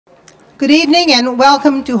Good evening and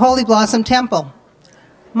welcome to Holy Blossom Temple.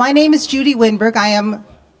 My name is Judy Winberg. I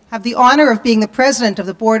have the honor of being the president of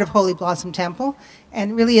the board of Holy Blossom Temple,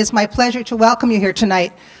 and it really is my pleasure to welcome you here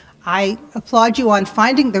tonight. I applaud you on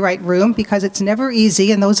finding the right room because it's never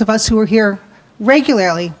easy, and those of us who are here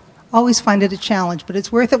regularly always find it a challenge, but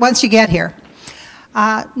it's worth it once you get here.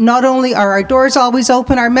 Not only are our doors always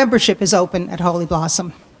open, our membership is open at Holy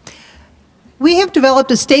Blossom. We have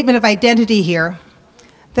developed a statement of identity here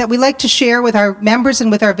that we like to share with our members and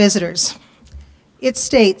with our visitors. It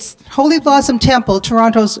states, Holy Blossom Temple,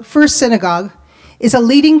 Toronto's first synagogue, is a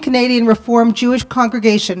leading Canadian Reformed Jewish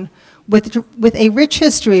congregation with a rich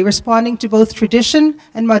history responding to both tradition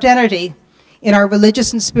and modernity in our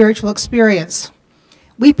religious and spiritual experience.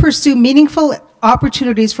 We pursue meaningful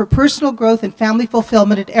opportunities for personal growth and family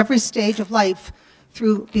fulfillment at every stage of life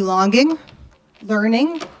through belonging,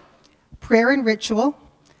 learning, prayer and ritual,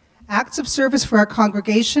 acts of service for our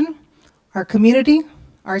congregation, our community,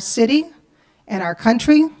 our city, and our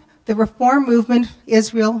country, the Reform movement,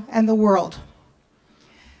 Israel, and the world.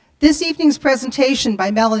 This evening's presentation by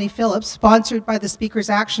Melanie Phillips, sponsored by the Speakers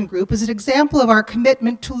Action Group, is an example of our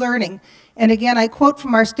commitment to learning. And again, I quote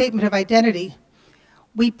from our statement of identity,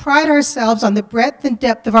 "We pride ourselves on the breadth and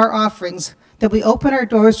depth of our offerings, that we open our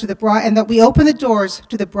doors to the doors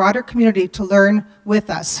to the broader community to learn with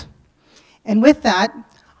us." And with that,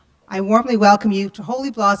 I warmly welcome you to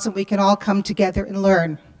Holy Blossom. We can all come together and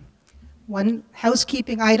learn. One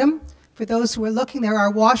housekeeping item, for those who are looking, there are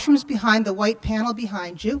washrooms behind the white panel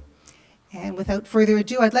behind you. And without further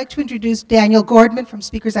ado, I'd like to introduce Daniel Bordman from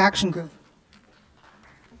Speakers Action Group.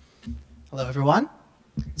 Hello, everyone.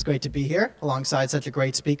 It's great to be here alongside such a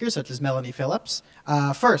great speaker, such as Melanie Phillips.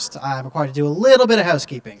 First, I'm required to do a little bit of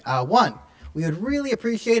housekeeping. One, we would really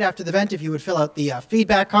appreciate after the event if you would fill out the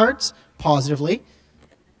feedback cards positively.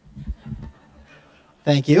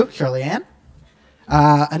 Thank you, Shirley Ann.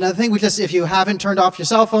 Another thing, if you haven't turned off your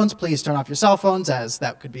cell phones, please turn off your cell phones, as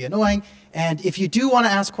that could be annoying. And if you do want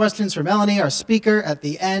to ask questions for Melanie, our speaker, at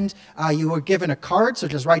the end, you were given a card, so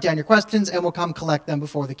just write down your questions and we'll come collect them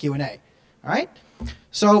before the Q&A. All right?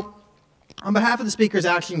 So, on behalf of the Speakers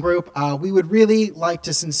Action Group, we would really like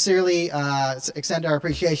to sincerely extend our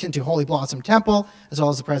appreciation to Holy Blossom Temple, as well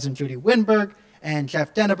as the President Judy Winberg and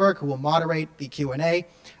Jeff Denneberg, who will moderate the Q&A.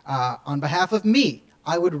 On behalf of me,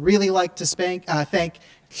 I would really like to thank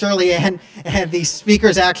Shirley Ann and the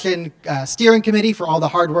Speakers Action Steering Committee for all the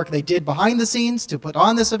hard work they did behind the scenes to put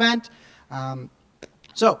on this event.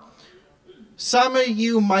 Some of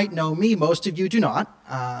you might know me, most of you do not.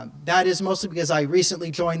 That is mostly because I recently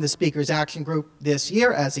joined the Speakers Action Group this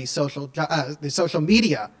year as the social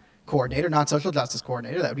media coordinator, not social justice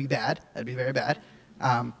coordinator. That would be bad. That would be very bad.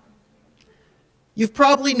 You've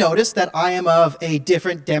probably noticed that I am of a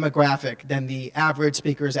different demographic than the average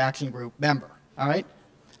Speakers Action Group member, all right?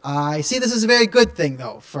 I see this as a very good thing,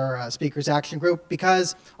 though, for Speakers Action Group,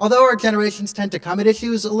 because although our generations tend to come at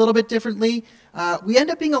issues a little bit differently, we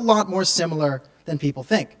end up being a lot more similar than people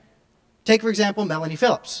think. Take, for example, Melanie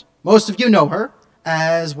Phillips. Most of you know her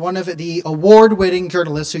as one of the award-winning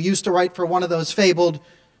journalists who used to write for one of those fabled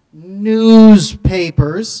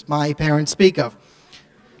newspapers my parents speak of.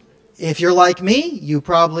 If you're like me, you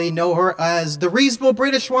probably know her as the reasonable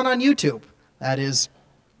British one on YouTube. That is,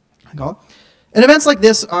 and events like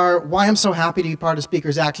this are why I'm so happy to be part of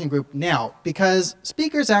Speakers Action Group now, because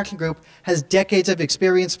Speakers Action Group has decades of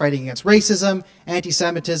experience fighting against racism,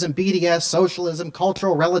 anti-Semitism, BDS, socialism,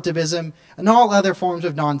 cultural relativism, and all other forms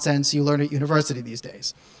of nonsense you learn at university these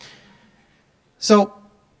days. So,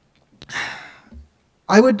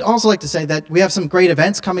 I would also like to say that we have some great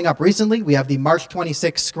events coming up recently. We have the March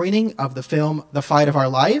 26th screening of the film The Fight of Our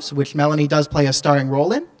Lives, which Melanie does play a starring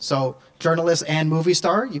role in. So, journalist and movie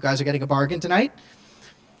star, you guys are getting a bargain tonight.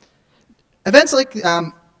 Events like,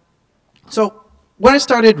 so when I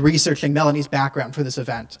started researching Melanie's background for this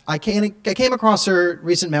event, I came across her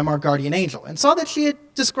recent memoir, Guardian Angel, and saw that she had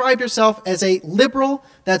described herself as a liberal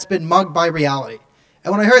that's been mugged by reality.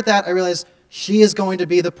 And when I heard that, I realized she is going to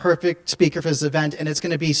be the perfect speaker for this event, and it's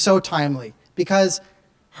going to be so timely, because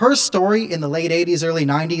her story in the late 80s, early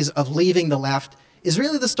 90s of leaving the left is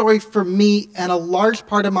really the story for me and a large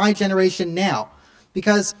part of my generation now.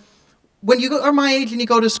 Because when you are my age and you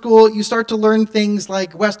go to school, you start to learn things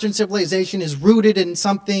like Western civilization is rooted in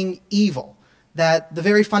something evil, that the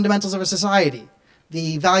very fundamentals of a society,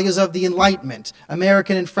 the values of the Enlightenment,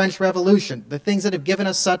 American and French Revolution, the things that have given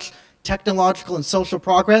us such technological and social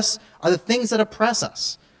progress are the things that oppress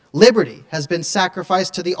us. Liberty has been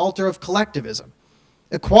sacrificed to the altar of collectivism.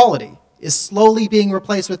 Equality is slowly being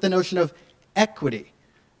replaced with the notion of equity.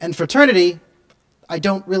 And fraternity, I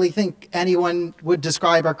don't really think anyone would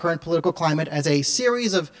describe our current political climate as a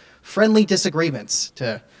series of friendly disagreements,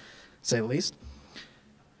 to say the least.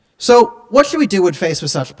 So what should we do when faced with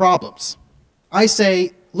such problems? I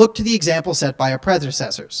say, look to the example set by our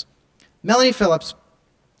predecessors. Melanie Phillips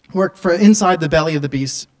worked for Inside the Belly of the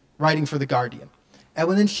Beast, writing for The Guardian. And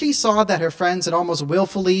when she saw that her friends had almost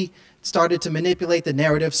willfully started to manipulate the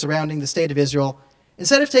narrative surrounding the state of Israel,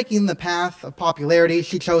 instead of taking the path of popularity,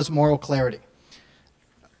 she chose moral clarity.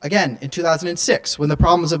 Again, in 2006, when the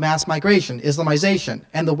problems of mass migration, Islamization,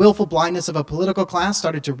 and the willful blindness of a political class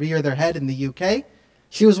started to rear their head in the UK,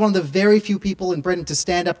 she was one of the very few people in Britain to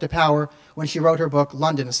stand up to power when she wrote her book,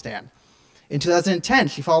 Londonistan. In 2010,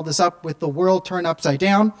 she followed this up with The World Turned Upside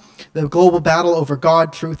Down, the global battle over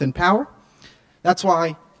God, truth, and power. That's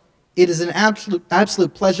why it is an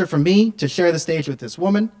absolute pleasure for me to share the stage with this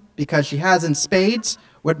woman, because she has in spades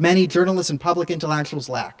what many journalists and public intellectuals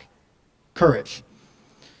lack: courage.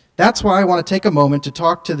 That's why I want to take a moment to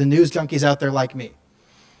talk to the news junkies out there like me.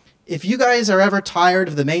 If you guys are ever tired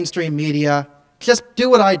of the mainstream media, just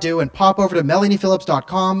do what I do and pop over to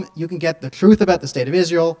melaniephillips.com. You can get the truth about the state of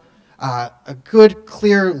Israel, a good,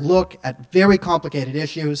 clear look at very complicated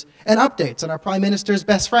issues, and updates on our Prime Minister's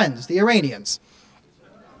best friends, the Iranians.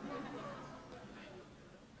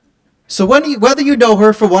 So whether you know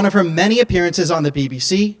her for one of her many appearances on the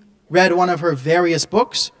BBC, read one of her various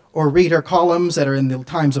books, or read her columns that are in the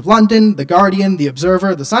Times of London, The Guardian, The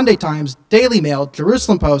Observer, The Sunday Times, Daily Mail,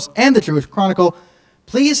 Jerusalem Post, and The Jewish Chronicle,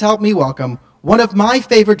 please help me welcome one of my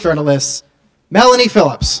favorite journalists, Melanie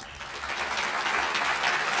Phillips.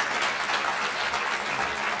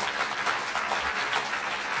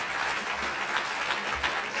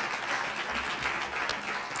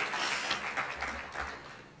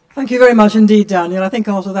 Thank you very much indeed, Daniel. I think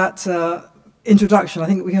after that introduction, I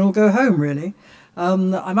think we can all go home, really.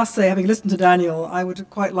 I must say, having listened to Daniel, I would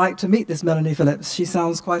quite like to meet this Melanie Phillips. She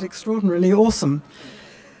sounds quite extraordinarily awesome.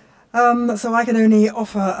 So I can only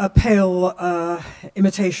offer a pale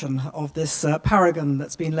imitation of this paragon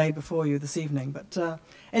that's been laid before you this evening. But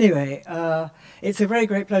anyway, it's a very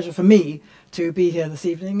great pleasure for me to be here this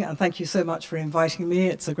evening, and thank you so much for inviting me.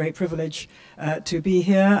 It's a great privilege to be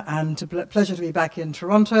here, and a pleasure to be back in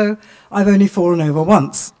Toronto. I've only fallen over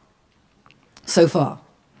once so far.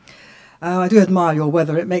 I do admire your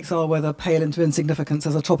weather. It makes our weather pale into insignificance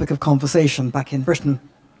as a topic of conversation back in Britain.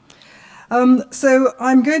 So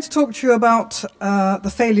I'm going to talk to you about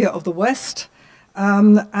the failure of the West,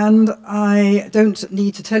 and I don't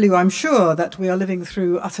need to tell you, I'm sure, that we are living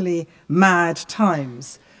through utterly mad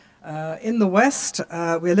times. In the West,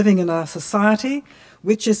 we're living in a society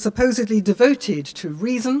which is supposedly devoted to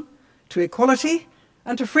reason, to equality,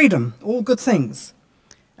 and to freedom, all good things.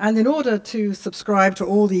 And in order to subscribe to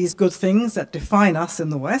all these good things that define us in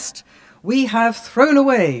the West, we have thrown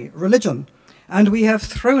away religion, and we have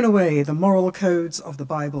thrown away the moral codes of the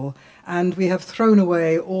Bible, and we have thrown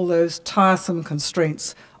away all those tiresome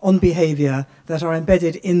constraints on behavior that are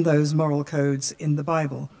embedded in those moral codes in the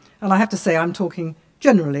Bible. And I have to say, I'm talking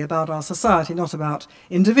generally about our society, not about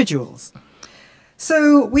individuals.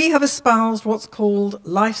 So we have espoused what's called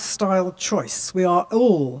lifestyle choice. We are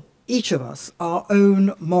all, each of us, our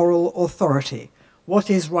own moral authority. What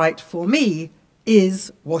is right for me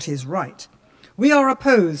is what is right. We are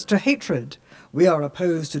opposed to hatred. We are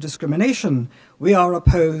opposed to discrimination. We are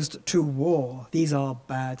opposed to war. These are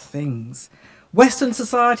bad things. Western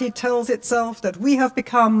society tells itself that we have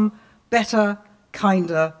become better,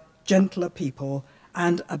 kinder, gentler people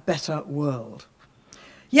and a better world.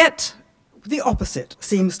 Yet, the opposite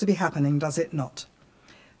seems to be happening, does it not?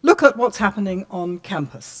 Look at what's happening on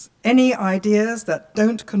campus. Any ideas that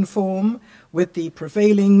don't conform with the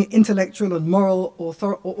prevailing intellectual and moral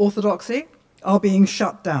orthodoxy are being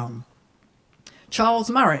shut down. Charles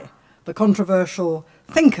Murray, the controversial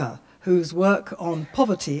thinker whose work on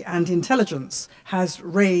poverty and intelligence has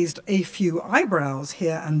raised a few eyebrows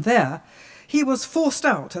here and there, he was forced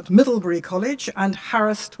out at Middlebury College and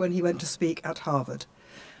harassed when he went to speak at Harvard.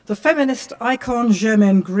 The feminist icon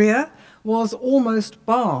Germaine Greer was almost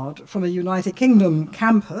barred from a United Kingdom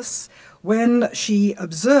campus when she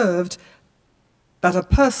observed that a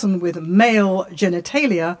person with male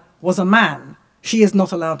genitalia was a man. She is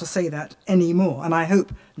not allowed to say that anymore, and I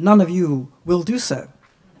hope none of you will do so.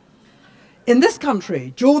 In this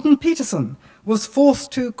country, Jordan Peterson was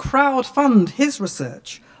forced to crowdfund his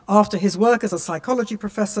research after his work as a psychology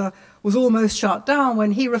professor was almost shut down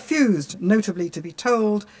when he refused, notably to be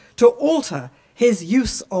told, to alter his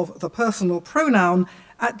use of the personal pronoun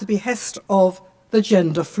at the behest of the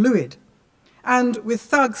gender fluid. And with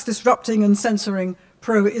thugs disrupting and censoring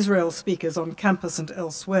pro-Israel speakers on campus and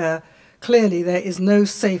elsewhere, Clearly, there is no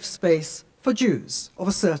safe space for Jews of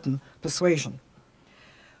a certain persuasion.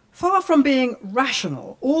 Far from being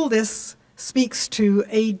rational, all this speaks to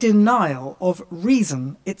a denial of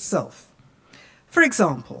reason itself. For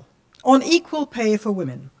example, on equal pay for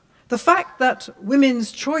women, the fact that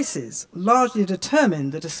women's choices largely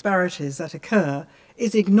determine the disparities that occur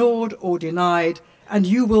is ignored or denied, and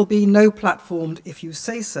you will be no-platformed if you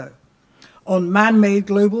say so. On man-made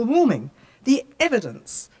global warming, the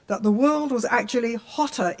evidence that the world was actually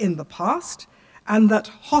hotter in the past and that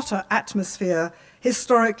hotter atmosphere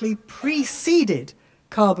historically preceded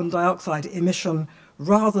carbon dioxide emission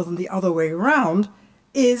rather than the other way around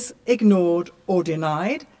is ignored or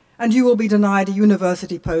denied, and you will be denied a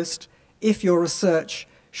university post if your research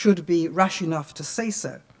should be rash enough to say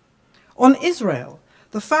so. On Israel,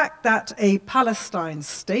 the fact that a Palestine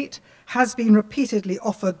state has been repeatedly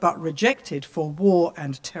offered but rejected for war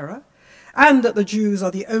and terror, and that the Jews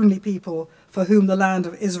are the only people for whom the land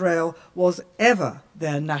of Israel was ever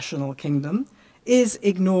their national kingdom, is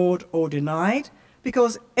ignored or denied,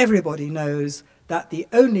 because everybody knows that the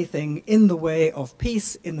only thing in the way of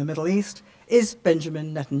peace in the Middle East is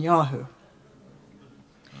Benjamin Netanyahu.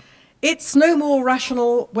 It's no more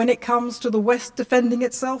rational when it comes to the West defending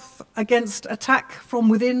itself against attack from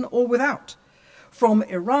within or without. From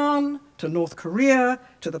Iran to North Korea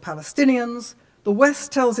to the Palestinians, the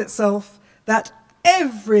West tells itself that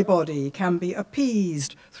everybody can be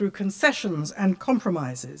appeased through concessions and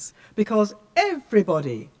compromises because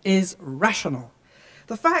everybody is rational.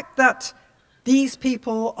 The fact that these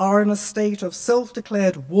people are in a state of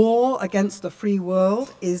self-declared war against the free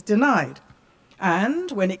world is denied.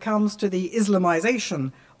 And when it comes to the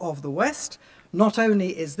Islamization of the West, not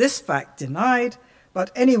only is this fact denied,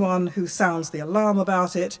 but anyone who sounds the alarm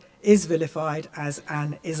about it is vilified as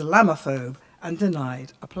an Islamophobe and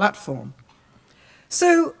denied a platform.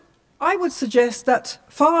 So I would suggest that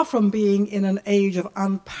far from being in an age of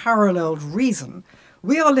unparalleled reason,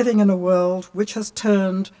 we are living in a world which has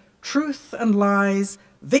turned truth and lies,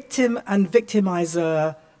 victim and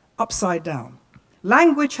victimizer upside down.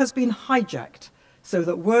 Language has been hijacked so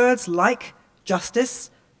that words like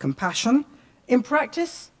justice, compassion, in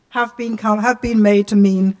practice have been made to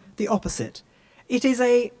mean the opposite. It is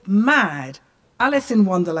a mad Alice in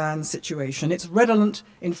Wonderland situation. It's redolent,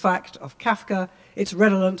 in fact, of Kafka. It's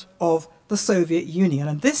redolent of the Soviet Union.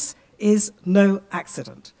 And this is no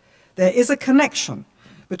accident. There is a connection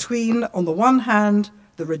between, on the one hand,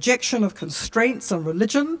 the rejection of constraints on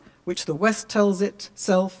religion, which the West tells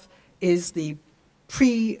itself is the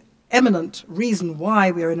preeminent reason why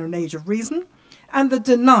we are in an age of reason, and the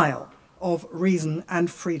denial of reason and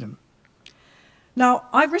freedom. Now,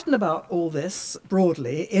 I've written about all this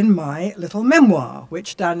broadly in my little memoir,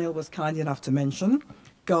 which Daniel was kind enough to mention,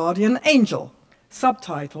 Guardian Angel,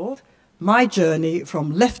 subtitled My Journey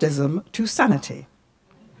from Leftism to Sanity.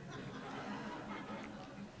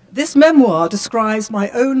 This memoir describes my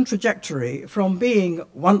own trajectory from being,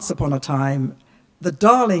 once upon a time, the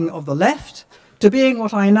darling of the left to being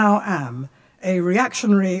what I now am, a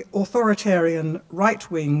reactionary, authoritarian,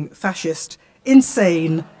 right-wing, fascist,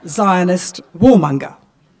 insane, Zionist warmonger.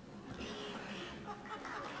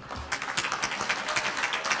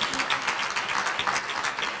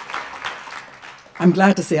 I'm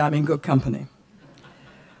glad to say I'm in good company.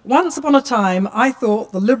 Once upon a time, I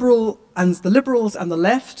thought the liberals and the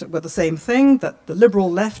left were the same thing, that the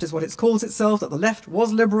liberal left is what it calls itself, that the left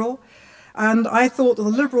was liberal, and I thought that the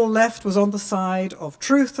liberal left was on the side of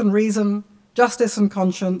truth and reason, justice and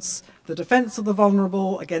conscience, the defense of the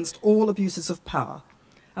vulnerable against all abuses of power.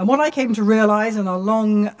 And what I came to realize in a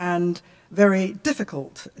long and very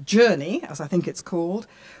difficult journey, as I think it's called,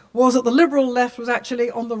 was that the liberal left was actually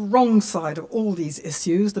on the wrong side of all these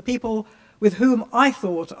issues. The people with whom I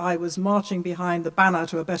thought I was marching behind the banner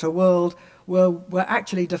to a better world were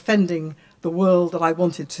actually defending the world that I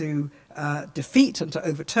wanted to defeat and to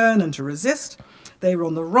overturn and to resist. They were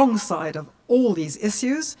on the wrong side of all these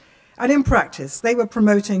issues, and in practice they were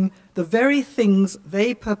promoting the very things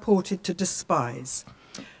they purported to despise.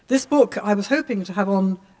 This book I was hoping to have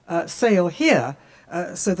on sale here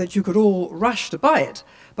so that you could all rush to buy it.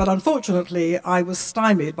 But unfortunately, I was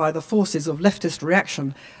stymied by the forces of leftist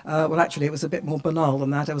reaction. Well, actually, it was a bit more banal than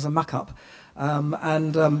that. It was a muck-up.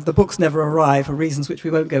 The books never arrived for reasons which we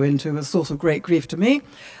won't go into, a source of great grief to me.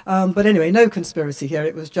 But anyway, no conspiracy here.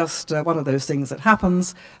 It was just one of those things that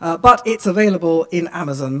happens. But it's available in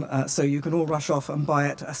Amazon, so you can all rush off and buy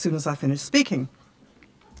it as soon as I finish speaking.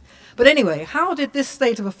 But anyway, how did this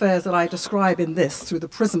state of affairs that I describe in this, through the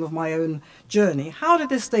prism of my own journey, how did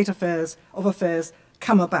this state of affairs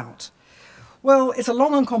come about? Well, it's a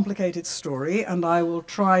long and complicated story, and I will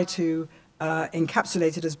try to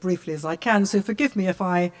encapsulate it as briefly as I can. So forgive me if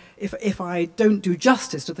I don't do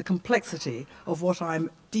justice to the complexity of what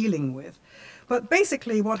I'm dealing with. But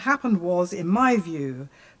basically what happened was, in my view,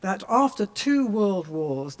 that after 2 world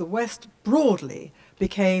wars, the West broadly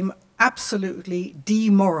became absolutely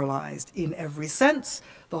demoralized in every sense.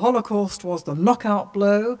 The Holocaust was the knockout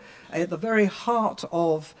blow at the very heart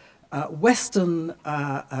of Western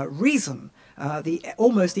reason,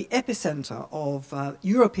 almost the epicenter of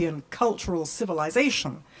European cultural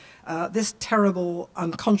civilization. This terrible,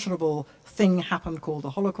 unconscionable thing happened called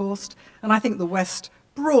the Holocaust, and I think the West,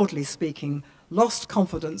 broadly speaking, lost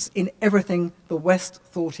confidence in everything the West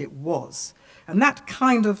thought it was. And that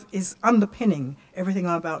kind of is underpinning everything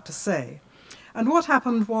I'm about to say. And what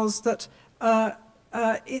happened was that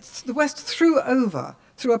the West threw over,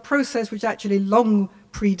 through a process which actually long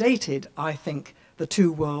predated, I think, the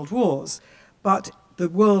 2 world wars, but the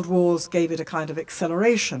world wars gave it a kind of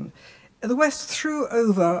acceleration. The West threw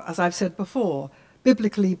over, as I've said before,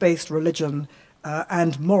 biblically based religion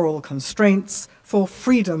and moral constraints for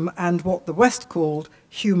freedom and what the West called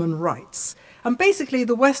human rights. And basically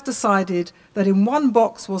the West decided that in one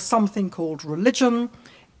box was something called religion,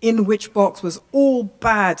 in which box was all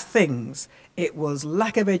bad things. It was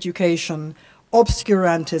lack of education,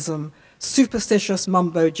 obscurantism, superstitious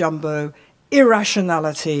mumbo-jumbo,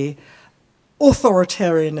 irrationality,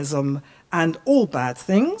 authoritarianism, and all bad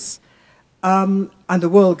things, and the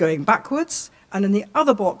world going backwards. And in the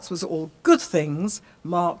other box was all good things,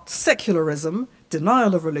 marked secularism,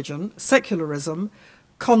 denial of religion, secularism,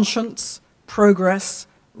 conscience, progress,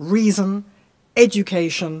 reason,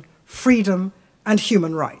 education, freedom, and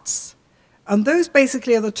human rights. And those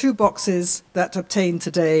basically are the 2 boxes that obtain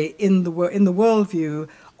today in the worldview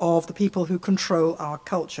of the people who control our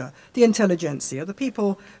culture, the intelligentsia, the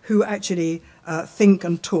people who actually think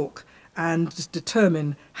and talk and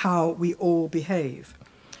determine how we all behave.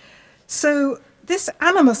 So this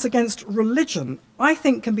animus against religion, I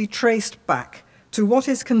think, can be traced back to what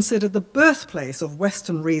is considered the birthplace of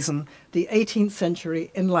Western reason, the 18th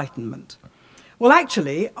century Enlightenment. Well,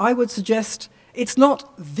 actually, I would suggest it's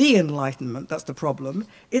not the Enlightenment that's the problem,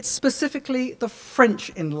 it's specifically the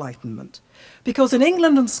French Enlightenment. Because in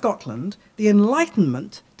England and Scotland, the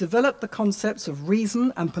Enlightenment developed the concepts of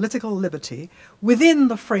reason and political liberty within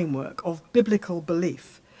the framework of biblical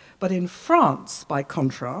belief. But in France, by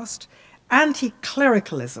contrast,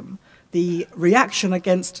 anti-clericalism, the reaction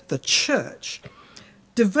against the church,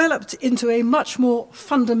 developed into a much more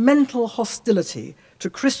fundamental hostility to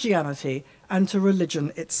Christianity and to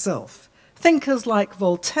religion itself. Thinkers like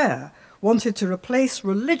Voltaire wanted to replace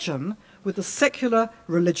religion with the secular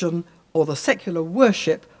religion or the secular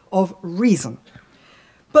worship of reason.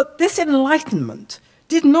 But this Enlightenment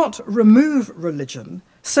did not remove religion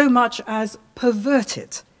so much as pervert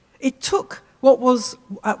it. It took what was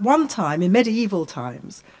at one time, in medieval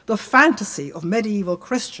times, the fantasy of medieval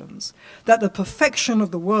Christians, that the perfection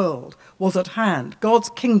of the world was at hand,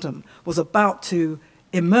 God's kingdom was about to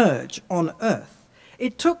emerge on earth.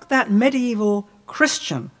 It took that medieval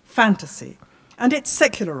Christian fantasy and it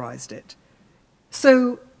secularized it.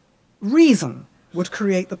 So reason would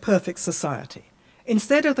create the perfect society.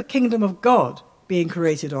 Instead of the kingdom of God being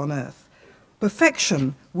created on earth,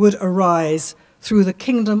 perfection would arise through the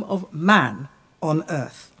kingdom of man on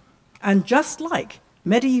earth. And just like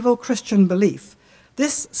medieval Christian belief,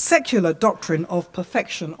 this secular doctrine of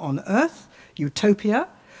perfection on earth, utopia,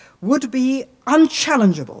 would be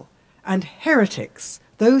unchallengeable, and heretics,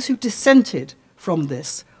 those who dissented from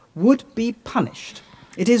this, would be punished.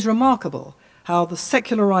 It is remarkable how the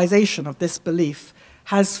secularization of this belief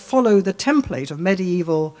has followed the template of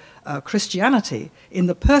medieval Christianity in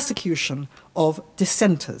the persecution of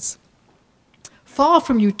dissenters. Far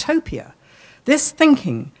from utopia, this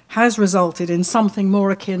thinking has resulted in something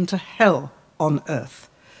more akin to hell on earth.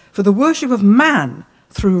 For the worship of man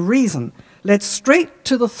through reason led straight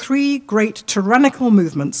to the 3 great tyrannical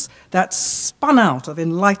movements that spun out of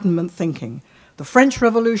Enlightenment thinking: the French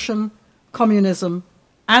Revolution, communism,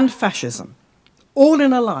 and fascism, all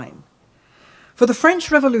in a line. For the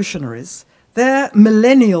French revolutionaries, their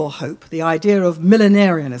millennial hope, the idea of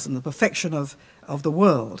millenarianism, the perfection of the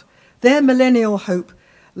world, their millennial hope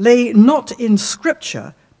lay not in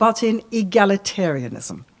scripture, but in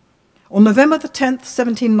egalitarianism. On November the 10th,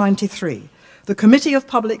 1793, the Committee of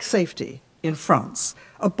Public Safety in France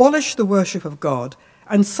abolished the worship of God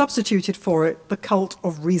and substituted for it the cult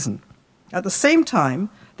of reason. At the same time,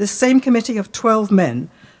 this same committee of 12 men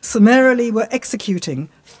summarily were executing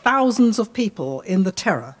thousands of people in the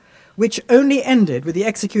Terror, which only ended with the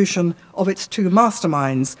execution of its two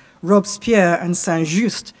masterminds, Robespierre and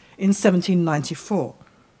Saint-Just, in 1794.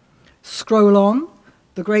 Scroll on,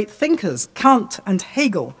 the great thinkers Kant and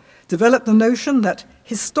Hegel developed the notion that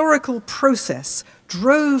historical process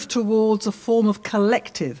drove towards a form of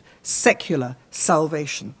collective, secular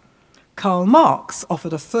salvation. Karl Marx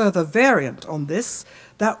offered a further variant on this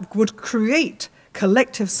that would create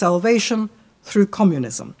collective salvation through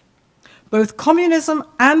communism. Both communism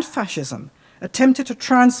and fascism attempted to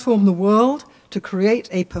transform the world to create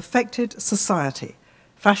a perfected society.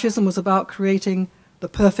 Fascism was about creating the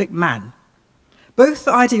perfect man. Both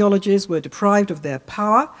ideologies were deprived of their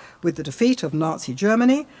power with the defeat of Nazi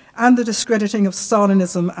Germany and the discrediting of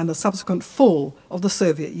Stalinism and the subsequent fall of the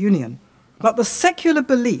Soviet Union. But the secular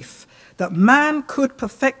belief that man could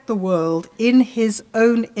perfect the world in his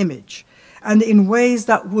own image and in ways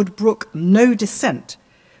that would brook no dissent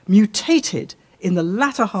mutated in the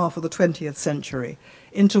latter half of the 20th century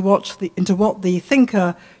into what the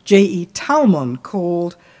thinker J.E. Talmon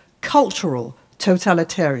called cultural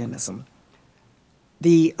totalitarianism.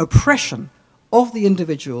 The oppression of the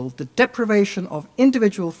individual, the deprivation of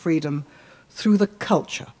individual freedom through the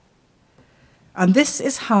culture. And this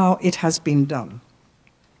is how it has been done.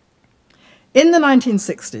 In the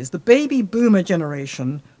 1960s, the baby boomer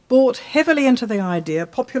generation bought heavily into the idea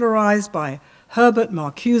popularized by Herbert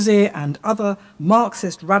Marcuse and other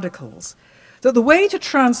Marxist radicals that the way to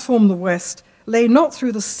transform the West lay not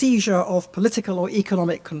through the seizure of political or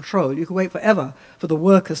economic control. You could wait forever for the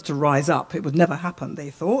workers to rise up. It would never happen, they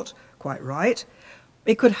thought, quite right.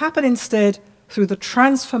 It could happen instead through the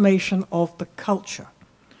transformation of the culture.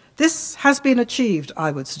 This has been achieved,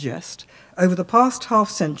 I would suggest, over the past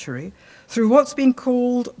half-century through what's been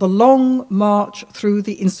called the long march through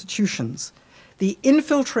the institutions, the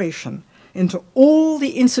infiltration into all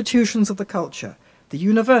the institutions of the culture, the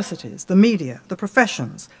universities, the media, the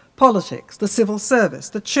professions, politics, the civil service,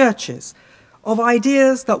 the churches, of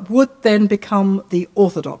ideas that would then become the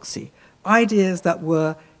orthodoxy, ideas that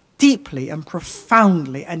were deeply and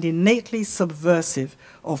profoundly and innately subversive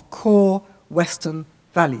of core Western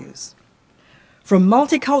values. From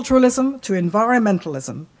multiculturalism to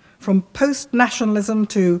environmentalism, from post-nationalism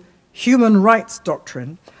to human rights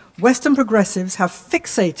doctrine, Western progressives have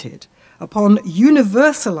fixated upon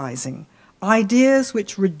universalizing ideas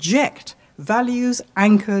which reject values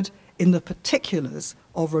anchored in the particulars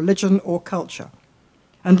of religion or culture.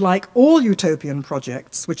 And like all utopian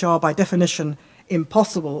projects, which are by definition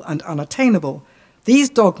impossible and unattainable, these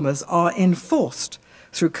dogmas are enforced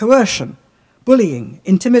through coercion, bullying,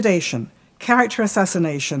 intimidation, character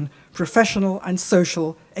assassination, professional and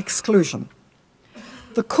social exclusion.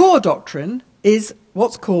 The core doctrine is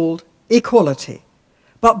what's called equality.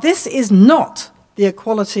 But this is not the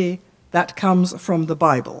equality that comes from the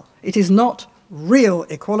Bible. It is not real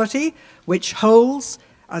equality, which holds,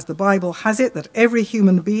 as the Bible has it, that every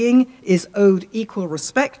human being is owed equal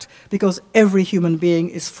respect because every human being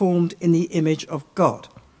is formed in the image of God.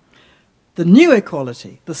 The new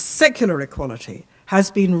equality, the secular equality,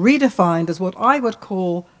 has been redefined as what I would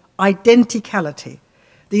call identicality,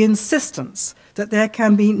 the insistence that there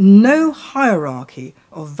can be no hierarchy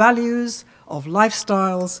of values, of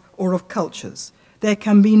lifestyles, or of cultures. There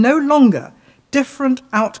can be no longer different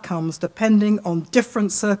outcomes depending on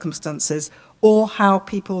different circumstances or how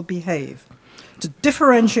people behave. To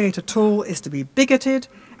differentiate at all is to be bigoted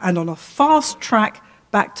and on a fast track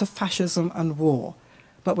back to fascism and war.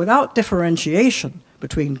 But without differentiation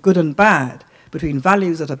between good and bad, between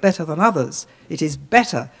values that are better than others, it is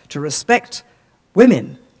better to respect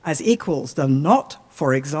women as equals than not,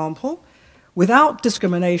 for example. Without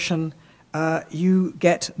discrimination, you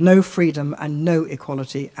get no freedom and no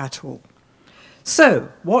equality at all. So,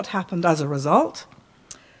 what happened as a result?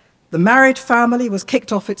 The married family was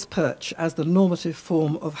kicked off its perch as the normative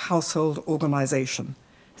form of household organization.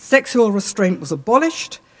 Sexual restraint was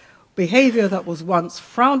abolished. Behavior that was once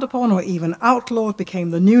frowned upon or even outlawed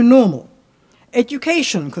became the new normal.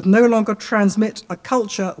 Education could no longer transmit a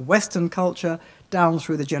culture, Western culture, down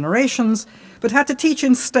through the generations, but had to teach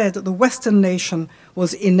instead that the Western nation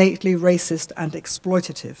was innately racist and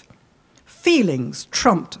exploitative. Feelings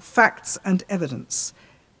trumped facts and evidence.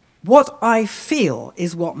 What I feel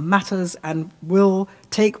is what matters and will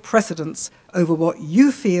take precedence over what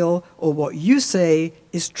you feel or what you say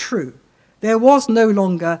is true. There was no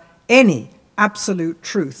longer any absolute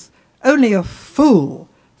truth. Only a fool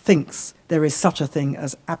thinks there is such a thing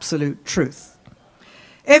as absolute truth.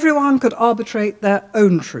 Everyone could arbitrate their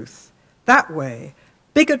own truth. That way,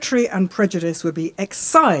 bigotry and prejudice would be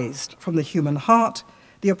excised from the human heart.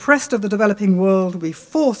 The oppressed of the developing world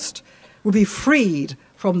would be freed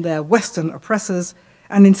from their Western oppressors,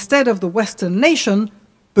 and instead of the Western nation,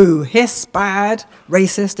 boo, hiss, bad,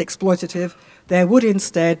 racist, exploitative, there would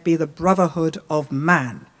instead be the brotherhood of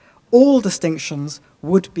man. All distinctions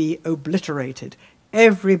would be obliterated.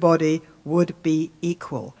 Everybody would be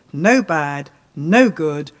equal. No bad, no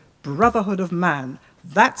good, brotherhood of man.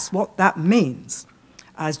 That's what that means.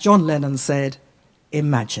 As John Lennon said,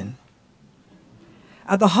 imagine.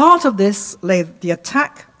 At the heart of this lay the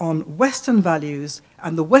attack on Western values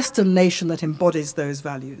and the Western nation that embodies those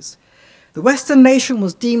values. The Western nation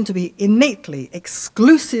was deemed to be innately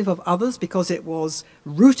exclusive of others because it was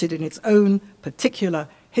rooted in its own particular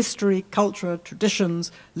history, culture,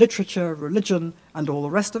 traditions, literature, religion, and all the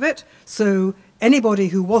rest of it. So anybody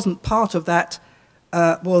who wasn't part of that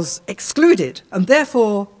was excluded, and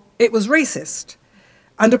therefore it was racist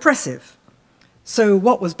and oppressive. So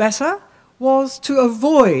what was better was to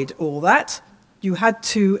avoid all that. You had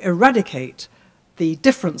to eradicate the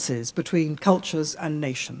differences between cultures and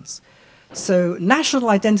nations. So national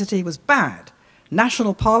identity was bad.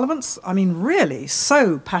 National parliaments, I mean, really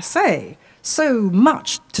so passé, so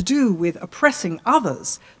much to do with oppressing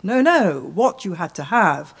others. No, no, what you had to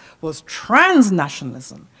have was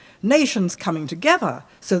transnationalism, nations coming together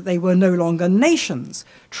so that they were no longer nations,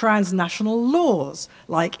 transnational laws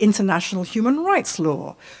like international human rights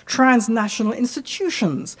law, transnational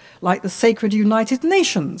institutions like the sacred United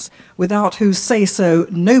Nations, without whose say-so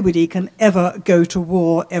nobody can ever go to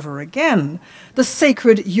war ever again, the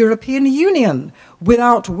sacred European Union,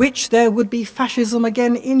 without which there would be fascism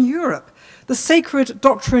again in Europe, the sacred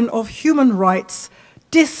doctrine of human rights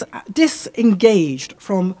disengaged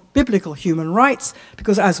from biblical human rights,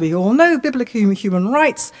 because as we all know, biblical human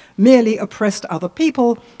rights merely oppressed other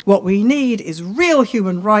people. What we need is real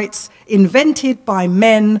human rights invented by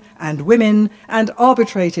men and women and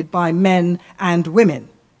arbitrated by men and women.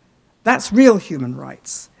 That's real human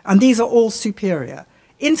rights, and these are all superior.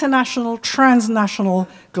 International, transnational,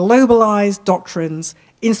 globalized doctrines,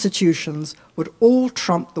 institutions would all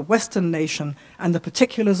trump the Western nation and the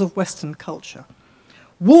particulars of Western culture.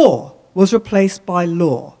 War was replaced by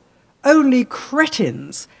law. Only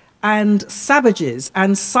cretins and savages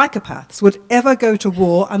and psychopaths would ever go to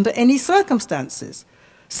war under any circumstances.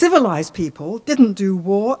 Civilized people didn't do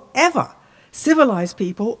war ever. Civilized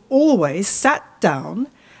people always sat down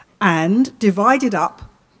and divided up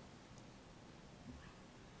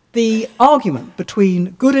the argument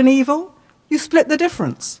between good and evil. You split the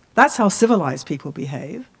difference. That's how civilized people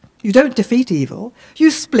behave. You don't defeat evil,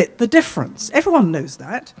 you split the difference. Everyone knows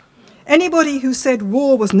that. Anybody who said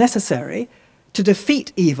war was necessary to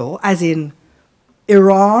defeat evil, as in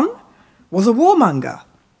Iran, was a warmonger.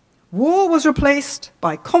 War was replaced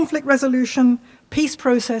by conflict resolution, peace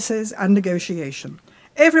processes, and negotiation.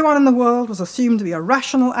 Everyone in the world was assumed to be a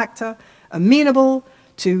rational actor, amenable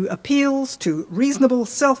to appeals to reasonable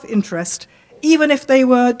self-interest, even if they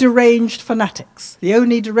were deranged fanatics. The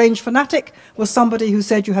only deranged fanatic was somebody who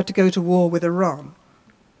said you had to go to war with Iran.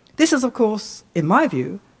 This is, of course, in my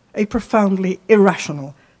view, a profoundly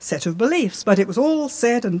irrational set of beliefs, but it was all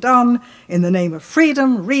said and done in the name of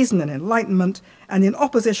freedom, reason, and enlightenment, and in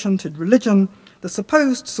opposition to religion, the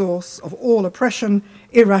supposed source of all oppression,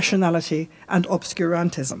 irrationality, and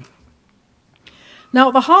obscurantism. Now,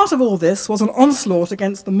 at the heart of all this was an onslaught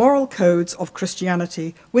against the moral codes of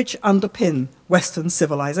Christianity which underpin Western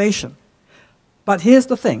civilization. But here's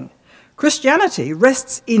the thing. Christianity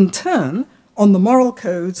rests in turn on the moral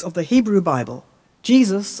codes of the Hebrew Bible.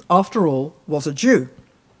 Jesus, after all, was a Jew.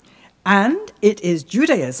 And it is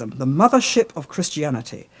Judaism, the mothership of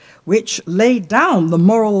Christianity, which laid down the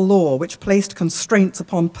moral law which placed constraints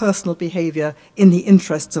upon personal behavior in the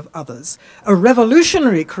interests of others. A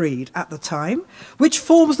revolutionary creed at the time, which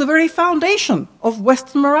forms the very foundation of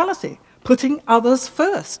Western morality, putting others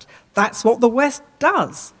first. That's what the West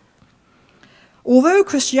does. Although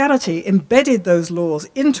Christianity embedded those laws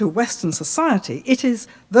into Western society, it is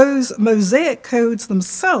those Mosaic codes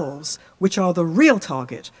themselves which are the real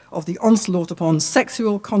target of the onslaught upon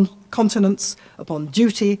sexual continence, upon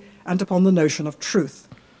duty, and upon the notion of truth.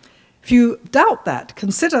 If you doubt that,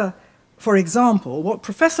 consider, for example, what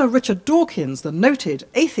Professor Richard Dawkins, the noted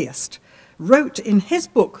atheist, wrote in his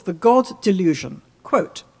book, The God Delusion.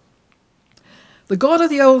 Quote, "The God of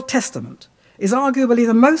the Old Testament is arguably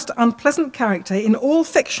the most unpleasant character in all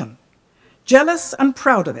fiction, jealous and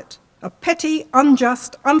proud of it, a petty,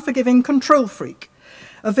 unjust, unforgiving control freak,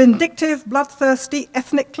 a vindictive, bloodthirsty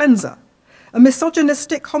ethnic cleanser, a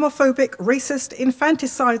misogynistic, homophobic, racist,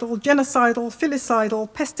 infanticidal, genocidal, filicidal,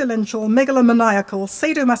 pestilential, megalomaniacal,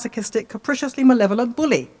 sadomasochistic, capriciously malevolent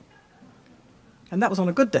bully." And that was on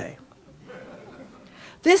a good day.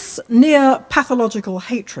 This near pathological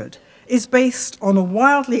hatred is based on a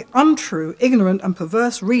wildly untrue, ignorant, and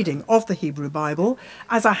perverse reading of the Hebrew Bible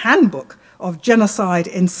as a handbook of genocide,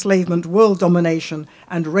 enslavement, world domination,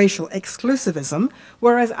 and racial exclusivism,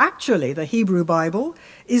 whereas actually the Hebrew Bible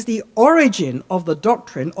is the origin of the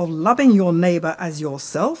doctrine of loving your neighbor as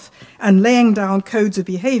yourself and laying down codes of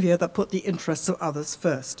behavior that put the interests of others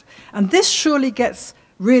first. And this surely gets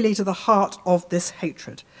really to the heart of this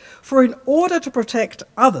hatred. For in order to protect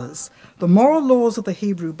others, the moral laws of the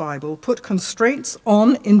Hebrew Bible put constraints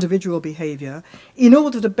on individual behavior in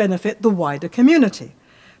order to benefit the wider community.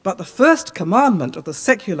 But the first commandment of the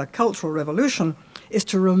secular cultural revolution is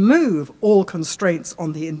to remove all constraints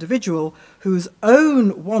on the individual whose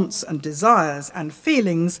own wants and desires and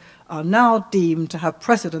feelings are now deemed to have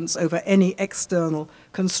precedence over any external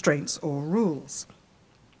constraints or rules.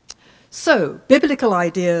 So, biblical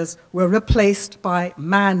ideas were replaced by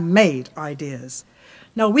man-made ideas.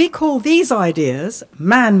 Now, we call these ideas,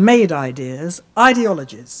 man-made ideas,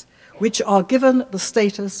 ideologies, which are given the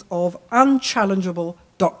status of unchallengeable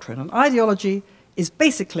doctrine. An ideology is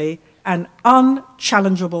basically an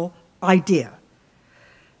unchallengeable idea.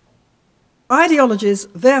 Ideologies,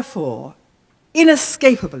 therefore,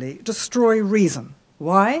 inescapably destroy reason.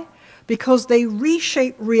 Why? Because they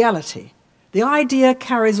reshape reality. The idea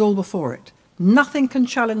carries all before it. Nothing can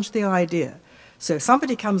challenge the idea. So if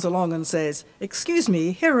somebody comes along and says, excuse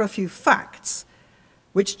me, here are a few facts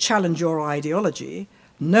which challenge your ideology.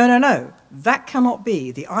 No, no, no, that cannot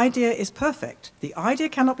be. The idea is perfect. The idea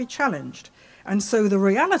cannot be challenged. And so the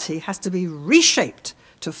reality has to be reshaped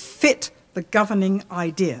to fit the governing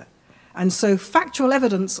idea. And so factual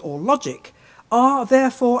evidence or logic are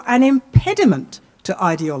therefore an impediment to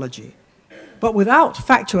ideology. But without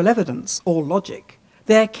factual evidence or logic,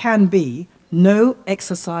 there can be no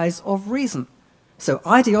exercise of reason. So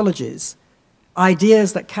ideologies,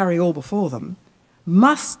 ideas that carry all before them,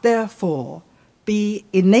 must therefore be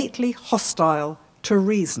innately hostile to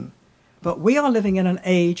reason. But we are living in an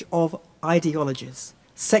age of ideologies,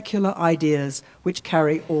 secular ideas which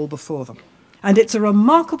carry all before them. And it's a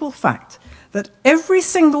remarkable fact that every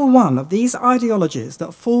single one of these ideologies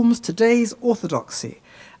that forms today's orthodoxy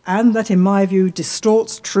and that, in my view,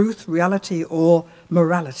 distorts truth, reality, or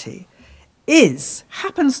morality,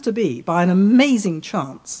 happens to be, by an amazing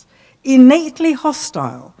chance, innately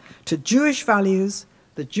hostile to Jewish values,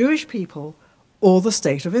 the Jewish people, or the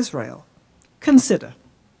state of Israel. Consider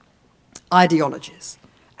ideologies.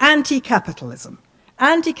 Anti-capitalism.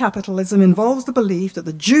 Anti-capitalism involves the belief that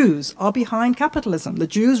the Jews are behind capitalism. The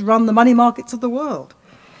Jews run the money markets of the world.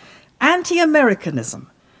 Anti-Americanism.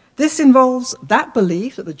 This involves that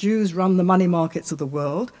belief that the Jews run the money markets of the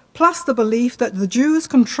world, plus the belief that the Jews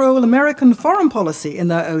control American foreign policy in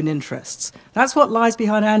their own interests. That's what lies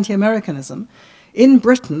behind anti-Americanism. In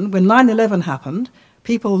Britain, when 9/11 happened,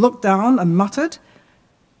 people looked down and muttered,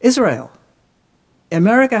 Israel.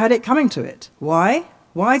 America had it coming to it. Why?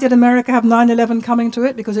 Why did America have 9/11 coming to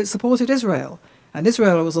it? Because it supported Israel. And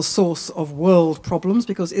Israel was a source of world problems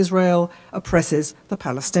because Israel oppresses the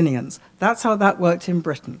Palestinians. That's how that worked in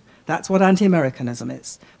Britain. That's what anti-Americanism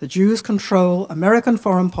is. The Jews control American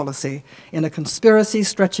foreign policy in a conspiracy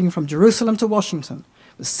stretching from Jerusalem to Washington.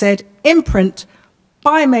 It was said in print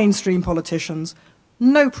by mainstream politicians,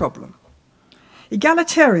 no problem.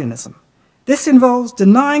 Egalitarianism. This involves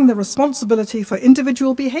denying the responsibility for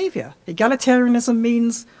individual behavior. Egalitarianism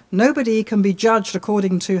means nobody can be judged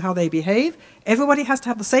according to how they behave. Everybody has to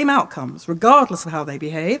have the same outcomes, regardless of how they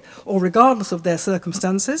behave or regardless of their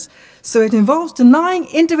circumstances. So it involves denying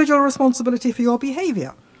individual responsibility for your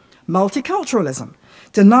behavior. Multiculturalism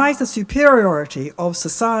denies the superiority of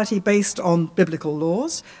society based on biblical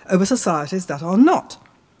laws over societies that are not.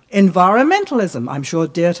 Environmentalism, I'm sure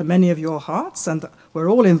dear to many of your hearts, and we're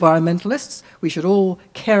all environmentalists. We should all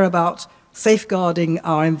care about safeguarding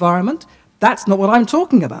our environment. That's not what I'm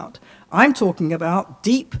talking about. I'm talking about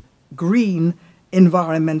deep green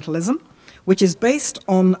environmentalism, which is based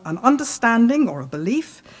on an understanding or a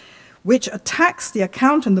belief which attacks the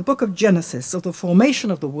account in the book of Genesis of the formation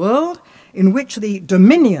of the world, in which the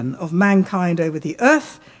dominion of mankind over the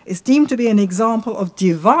earth is deemed to be an example of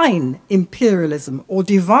divine imperialism or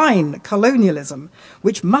divine colonialism,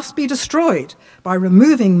 which must be destroyed by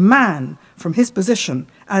removing man from his position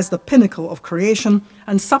as the pinnacle of creation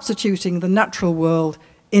and substituting the natural world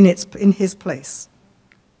in his place.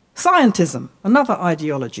 Scientism, another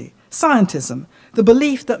ideology. Scientism, the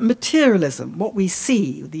belief that materialism, what we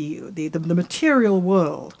see, the material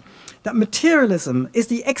world, that materialism is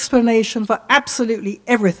the explanation for absolutely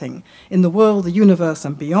everything in the world, the universe,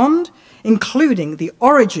 and beyond, including the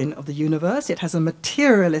origin of the universe. It has a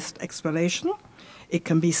materialist explanation. It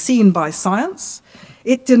can be seen by science.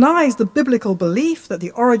 It denies the biblical belief that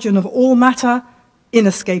the origin of all matter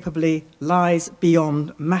inescapably lies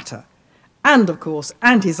beyond matter. And, of course,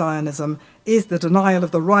 anti-Zionism is the denial of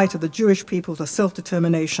the right of the Jewish people to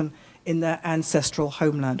self-determination in their ancestral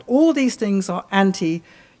homeland. All these things are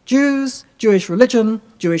anti-Jews, Jewish religion,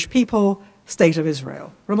 Jewish people, State of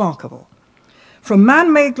Israel. Remarkable. From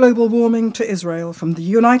man-made global warming to Israel, from the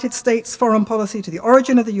United States foreign policy to the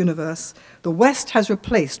origin of the universe, the West has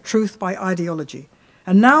replaced truth by ideology.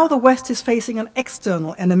 And now the West is facing an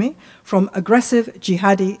external enemy from aggressive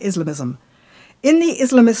jihadi Islamism. In the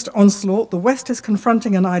Islamist onslaught, the West is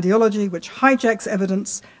confronting an ideology which hijacks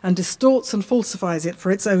evidence and distorts and falsifies it for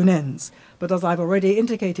its own ends. But as I've already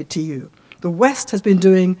indicated to you, the West has been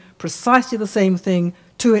doing precisely the same thing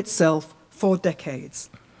to itself for decades.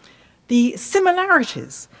 The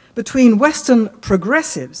similarities between Western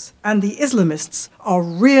progressives and the Islamists are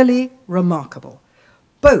really remarkable.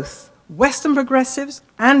 Both Western progressives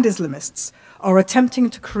and Islamists are attempting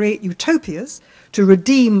to create utopias to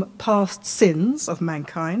redeem past sins of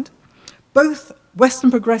mankind. Both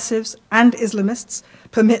Western progressives and Islamists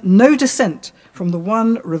permit no dissent from the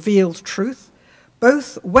one revealed truth.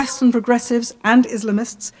 Both Western progressives and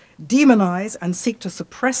Islamists demonize and seek to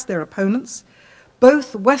suppress their opponents.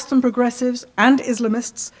 Both Western progressives and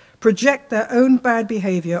Islamists project their own bad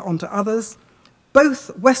behavior onto others.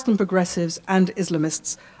 Both Western progressives and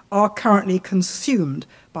Islamists are currently consumed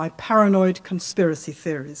by paranoid conspiracy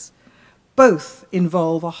theories. Both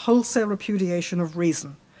involve a wholesale repudiation of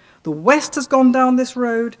reason. The West has gone down this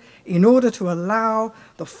road in order to allow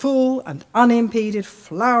the full and unimpeded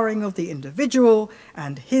flowering of the individual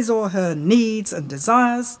and his or her needs and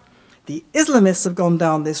desires. The Islamists have gone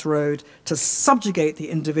down this road to subjugate the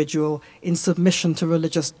individual in submission to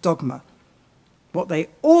religious dogma. What they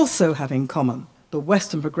also have in common, the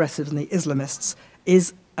Western progressives and the Islamists,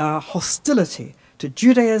 is a hostility to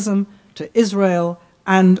Judaism, to Israel,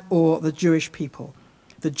 and or the Jewish people.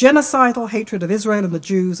 The genocidal hatred of Israel and the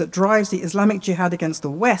Jews that drives the Islamic jihad against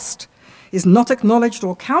the West is not acknowledged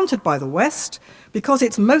or countered by the West because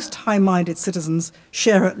its most high-minded citizens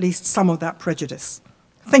share at least some of that prejudice.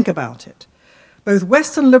 Think about it. Both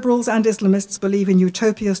Western liberals and Islamists believe in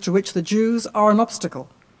utopias to which the Jews are an obstacle.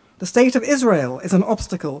 The State of Israel is an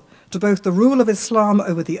obstacle to both the rule of Islam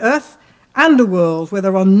over the earth and a world where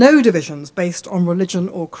there are no divisions based on religion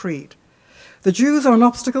or creed. The Jews are an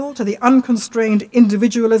obstacle to the unconstrained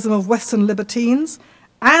individualism of Western libertines,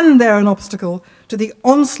 and they're an obstacle to the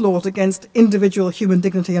onslaught against individual human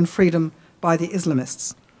dignity and freedom by the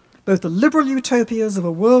Islamists. Both the liberal utopias of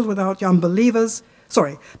a world without unbelievers,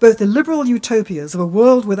 both the liberal utopias of a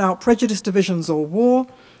world without prejudice, divisions, or war,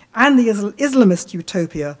 and the Islamist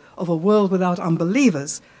utopia of a world without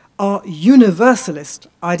unbelievers are universalist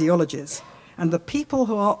ideologies, and the people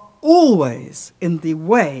who are always in the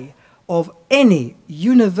way of any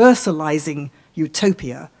universalizing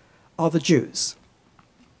utopia are the Jews.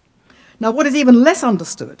 Now, what is even less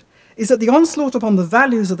understood is that the onslaught upon the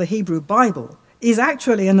values of the Hebrew Bible is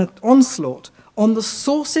actually an onslaught on the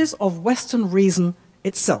sources of Western reason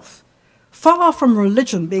itself. Far from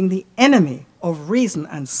religion being the enemy of reason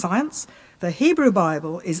and science, the Hebrew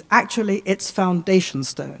Bible is actually its foundation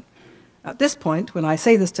stone. At this point, when I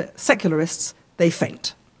say this to secularists, they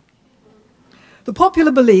faint. The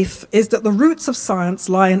popular belief is that the roots of science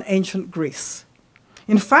lie in ancient Greece.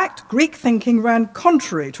 In fact, Greek thinking ran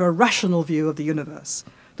contrary to a rational view of the universe.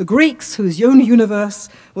 The Greeks, whose own universe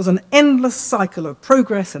was an endless cycle of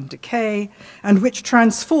progress and decay, and which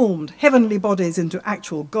transformed heavenly bodies into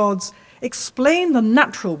actual gods, explained the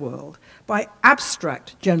natural world by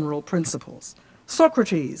abstract general principles.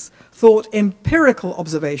 Socrates thought empirical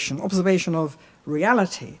observation of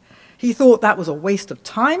reality. He thought that was a waste of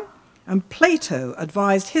time, and Plato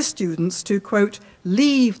advised his students to, quote,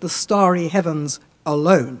 leave the starry heavens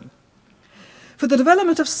alone. For the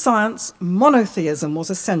development of science, monotheism was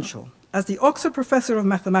essential. As the Oxford professor of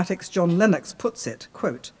mathematics John Lennox puts it,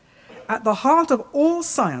 quote, at the heart of all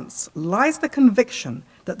science lies the conviction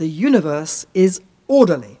that the universe is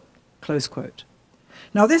orderly, close quote.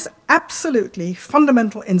 Now, this absolutely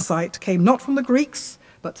fundamental insight came not from the Greeks,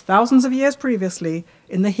 but thousands of years previously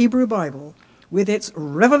in the Hebrew Bible, with its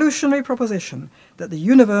revolutionary proposition that the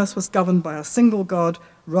universe was governed by a single God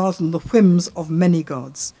rather than the whims of many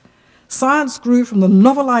gods. Science grew from the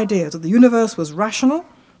novel idea that the universe was rational.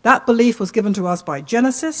 That belief was given to us by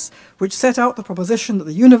Genesis, which set out the proposition that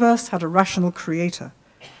the universe had a rational creator.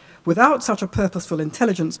 Without such a purposeful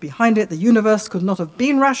intelligence behind it, the universe could not have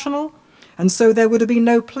been rational, and so there would have been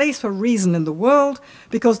no place for reason in the world,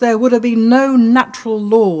 because there would have been no natural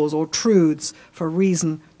laws or truths for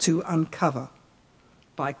reason to uncover.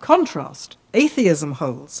 By contrast, atheism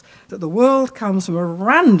holds that the world comes from a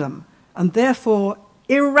random and therefore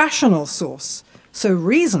irrational source. So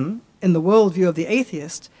reason, in the worldview of the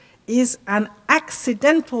atheist, is an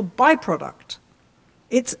accidental byproduct.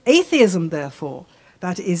 It's atheism, therefore,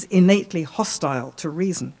 that is innately hostile to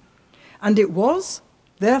reason. And it was,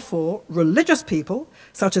 therefore, religious people,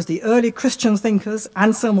 such as the early Christian thinkers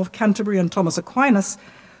Anselm of Canterbury and Thomas Aquinas,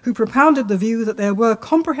 who propounded the view that there were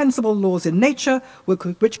comprehensible laws in nature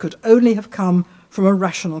which could only have come from a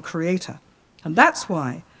rational creator. And that's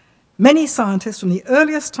why many scientists from the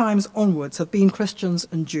earliest times onwards have been Christians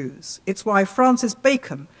and Jews. It's why Francis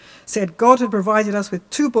Bacon said God had provided us with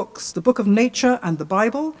two books, the book of nature and the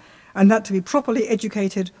Bible, and that to be properly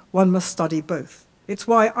educated, one must study both. It's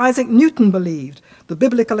why Isaac Newton believed the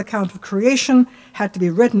biblical account of creation had to be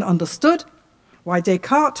read and understood, why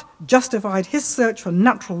Descartes justified his search for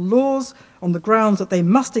natural laws on the grounds that they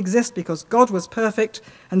must exist because God was perfect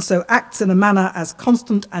and so acts in a manner as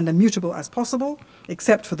constant and immutable as possible,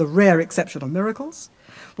 except for the rare exceptional miracles,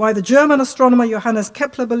 why the German astronomer Johannes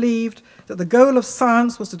Kepler believed that the goal of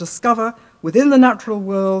science was to discover within the natural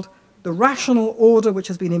world the rational order which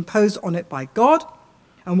has been imposed on it by God,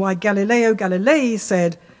 and why Galileo Galilei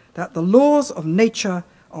said that the laws of nature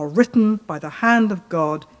are written by the hand of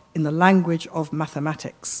God in the language of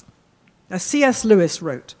mathematics. As C.S. Lewis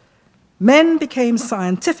wrote, men became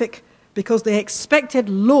scientific because they expected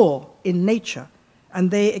law in nature,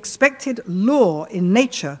 and they expected law in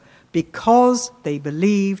nature because they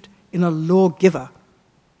believed in a lawgiver.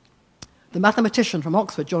 The mathematician from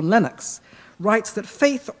Oxford, John Lennox, writes that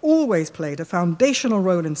faith always played a foundational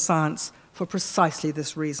role in science for precisely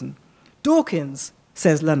this reason. Dawkins,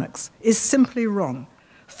 says Lennox, is simply wrong.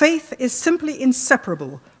 Faith is simply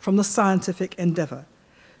inseparable from the scientific endeavor.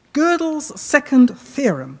 Gödel's second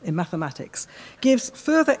theorem in mathematics gives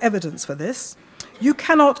further evidence for this. You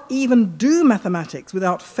cannot even do mathematics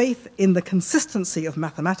without faith in the consistency of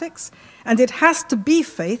mathematics, and it has to be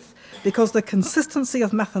faith because the consistency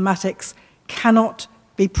of mathematics cannot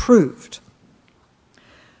be proved.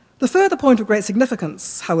 The further point of great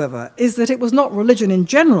significance, however, is that it was not religion in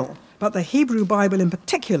general, but the Hebrew Bible in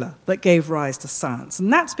particular that gave rise to science.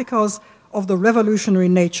 And that's because of the revolutionary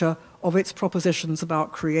nature of its propositions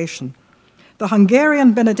about creation. The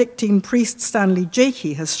Hungarian Benedictine priest Stanley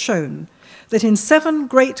Jakey has shown that in 7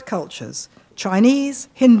 great cultures, Chinese,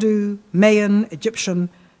 Hindu, Mayan, Egyptian,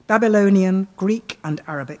 Babylonian, Greek, and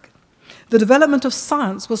Arabic, the development of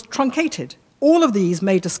science was truncated. All of these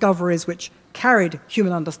made discoveries which carried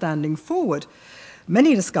human understanding forward,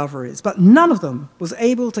 many discoveries, but none of them was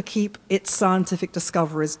able to keep its scientific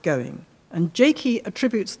discoveries going. And Jakey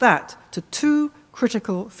attributes that to 2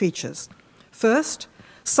 critical features. First,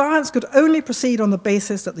 science could only proceed on the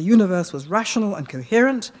basis that the universe was rational and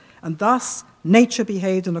coherent, and thus nature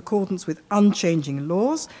behaved in accordance with unchanging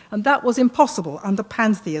laws, and that was impossible under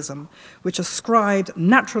pantheism, which ascribed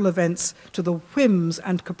natural events to the whims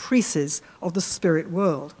and caprices of the spirit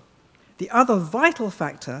world. The other vital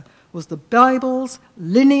factor was the Bible's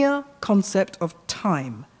linear concept of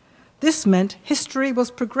time. This meant history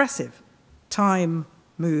was progressive. Time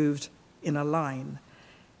moved in a line.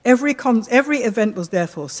 Every event was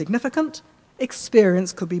therefore significant.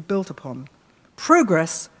 Experience could be built upon.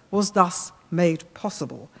 Progress was thus made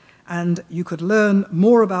possible, and you could learn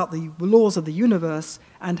more about the laws of the universe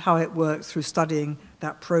and how it worked through studying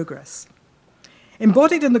that progress.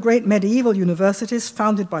 Embodied in the great medieval universities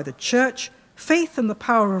founded by the Church, faith in the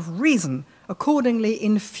power of reason accordingly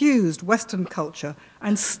infused Western culture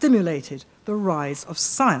and stimulated the rise of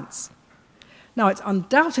science. Now, it's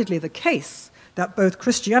undoubtedly the case that both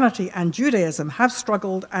Christianity and Judaism have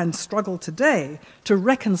struggled and struggle today to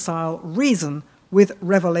reconcile reason with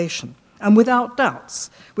revelation. And without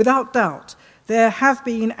doubt, there have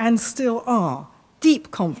been and still are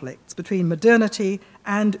deep conflicts between modernity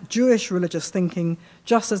and Jewish religious thinking,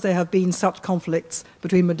 just as there have been such conflicts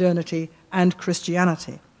between modernity and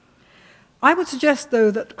Christianity. I would suggest,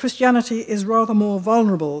 though, that Christianity is rather more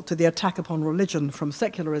vulnerable to the attack upon religion from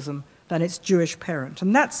secularism than its Jewish parent.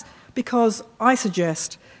 And that's because, I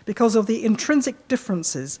suggest, because of the intrinsic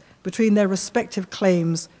differences between their respective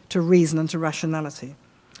claims to reason and to rationality.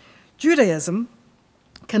 Judaism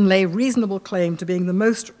can lay reasonable claim to being the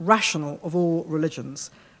most rational of all religions.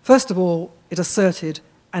 First of all, it asserted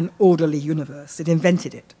an orderly universe. It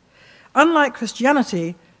invented it. Unlike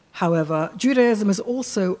Christianity, however, Judaism is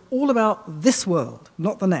also all about this world,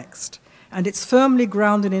 not the next, and it's firmly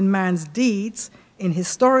grounded in man's deeds, in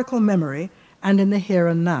historical memory, and in the here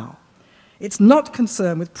and now. It's not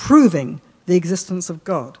concerned with proving the existence of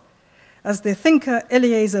God. As the thinker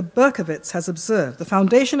Eliezer Berkowitz has observed, the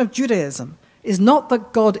foundation of Judaism is not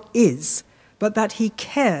that God is, but that he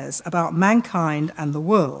cares about mankind and the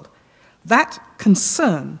world. That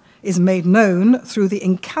concern is made known through the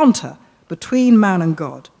encounter between man and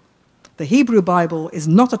God. The Hebrew Bible is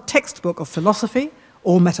not a textbook of philosophy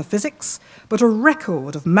or metaphysics, but a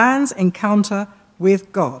record of man's encounter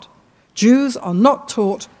with God. Jews are not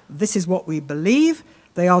taught, this is what we believe.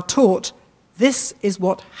 They are taught, this is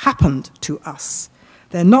what happened to us.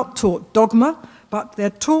 They're not taught dogma, but they're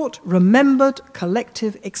taught remembered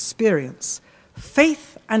collective experience.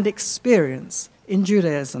 Faith and experience in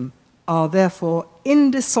Judaism are therefore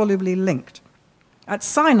indissolubly linked. At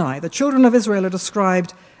Sinai, the children of Israel are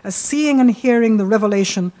described as seeing and hearing the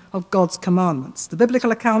revelation of God's commandments. The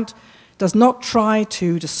biblical account does not try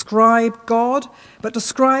to describe God, but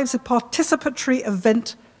describes a participatory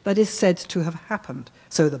event that is said to have happened.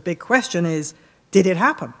 So the big question is, did it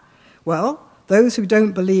happen? Well, those who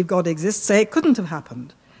don't believe God exists say it couldn't have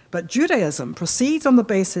happened. But Judaism proceeds on the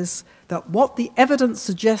basis that what the evidence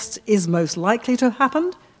suggests is most likely to have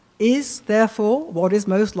happened is, therefore, what is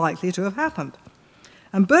most likely to have happened.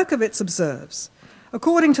 And Berkowitz observes,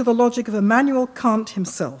 according to the logic of Immanuel Kant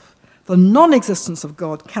himself, the non-existence of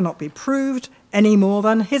God cannot be proved any more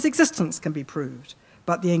than his existence can be proved.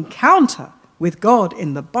 But the encounter with God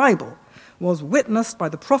in the Bible was witnessed by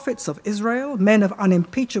the prophets of Israel, men of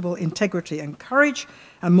unimpeachable integrity and courage,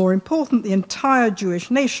 and more important, the entire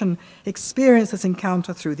Jewish nation experienced this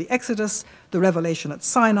encounter through the Exodus, the revelation at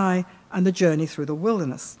Sinai, and the journey through the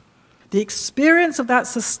wilderness. The experience of that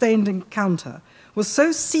sustained encounter was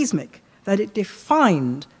so seismic that it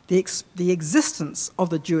defined the existence of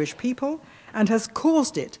the Jewish people and has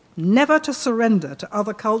caused it never to surrender to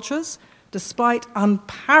other cultures, despite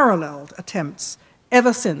unparalleled attempts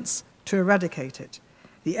ever since to eradicate it.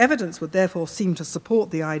 The evidence would therefore seem to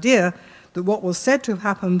support the idea that what was said to have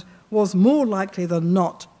happened was more likely than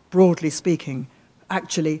not, broadly speaking,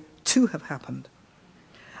 actually to have happened.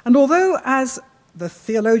 And although, as the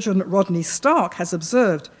theologian Rodney Stark has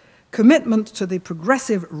observed, commitment to the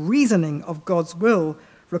progressive reasoning of God's will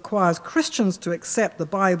requires Christians to accept the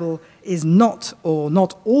Bible is not, or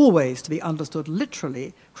not always, to be understood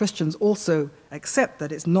literally. Christians also accept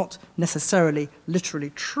that it's not necessarily literally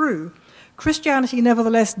true. Christianity,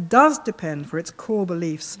 nevertheless, does depend for its core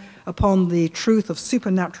beliefs upon the truth of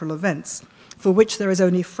supernatural events, for which there is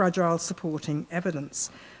only fragile supporting evidence.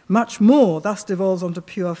 Much more thus devolves onto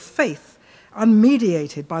pure faith,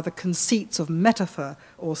 unmediated by the conceits of metaphor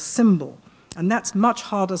or symbol. And that's much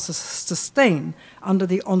harder to sustain under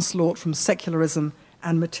the onslaught from secularism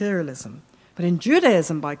and materialism. But in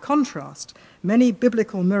Judaism, by contrast, many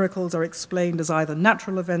biblical miracles are explained as either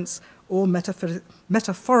natural events or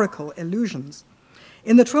metaphorical illusions.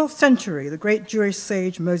 In the 12th century, the great Jewish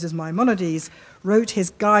sage Moses Maimonides wrote his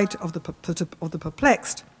Guide of the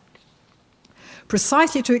Perplexed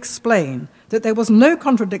precisely to explain that there was no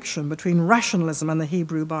contradiction between rationalism and the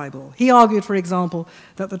Hebrew Bible. He argued, for example,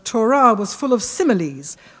 that the Torah was full of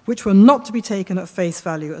similes which were not to be taken at face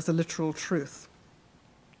value as the literal truth.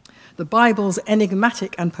 The Bible's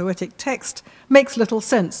enigmatic and poetic text makes little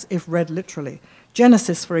sense if read literally.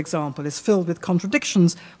 Genesis, for example, is filled with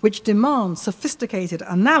contradictions which demand sophisticated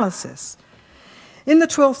analysis. In the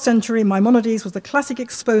 12th century, Maimonides was the classic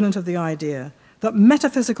exponent of the idea that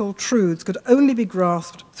metaphysical truths could only be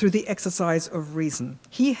grasped through the exercise of reason.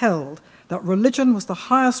 He held that religion was the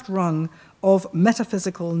highest rung of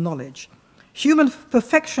metaphysical knowledge. Human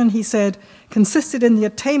perfection, he said, consisted in the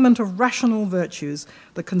attainment of rational virtues,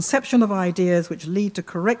 the conception of ideas which lead to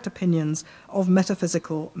correct opinions of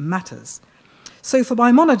metaphysical matters. So for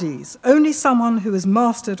Maimonides, only someone who has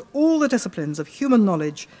mastered all the disciplines of human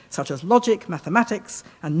knowledge, such as logic, mathematics,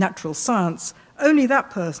 and natural science, only that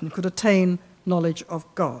person could attain knowledge of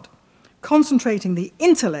God. Concentrating the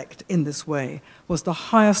intellect in this way was the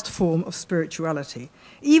highest form of spirituality.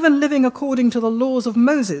 Even living according to the laws of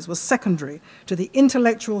Moses was secondary to the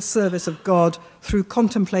intellectual service of God through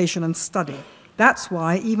contemplation and study. That's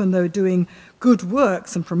why, even though doing good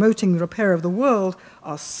works and promoting the repair of the world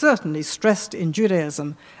are certainly stressed in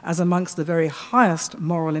Judaism as amongst the very highest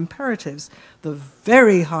moral imperatives, the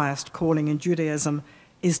very highest calling in Judaism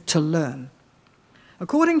is to learn.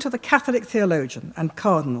 According to the Catholic theologian and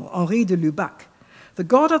cardinal Henri de Lubac, the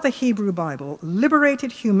God of the Hebrew Bible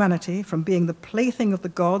liberated humanity from being the plaything of the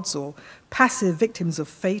gods or passive victims of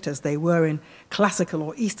fate as they were in classical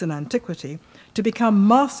or Eastern antiquity, to become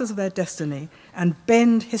masters of their destiny and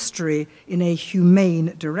bend history in a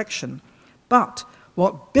humane direction. But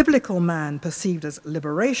what biblical man perceived as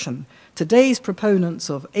liberation, today's proponents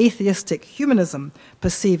of atheistic humanism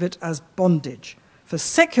perceive it as bondage. For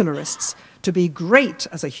secularists, to be great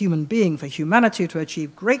as a human being, for humanity to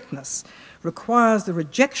achieve greatness, requires the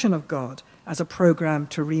rejection of God as a program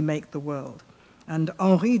to remake the world. And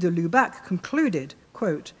Henri de Lubac concluded,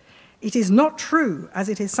 quote, "It is not true, as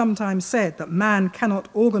it is sometimes said, that man cannot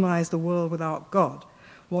organize the world without God.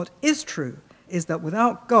 What is true is that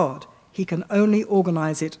without God, he can only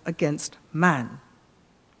organize it against man."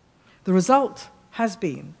 The result has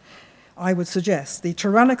been, I would suggest, the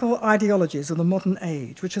tyrannical ideologies of the modern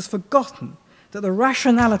age, which has forgotten that the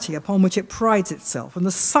rationality upon which it prides itself and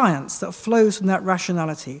the science that flows from that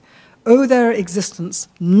rationality owe their existence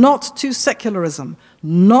not to secularism,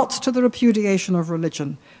 not to the repudiation of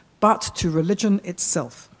religion, but to religion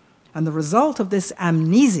itself. And the result of this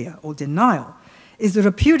amnesia or denial is the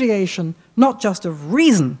repudiation not just of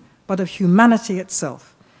reason, but of humanity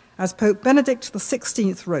itself. As Pope Benedict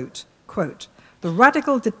XVI wrote, quote, "The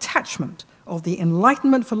radical detachment of the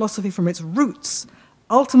Enlightenment philosophy from its roots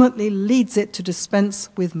ultimately leads it to dispense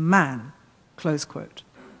with man," close quote.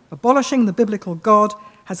 Abolishing the biblical God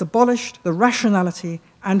has abolished the rationality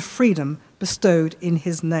and freedom bestowed in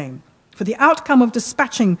his name. For the outcome of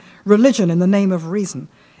dispatching religion in the name of reason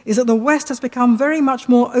is that the West has become very much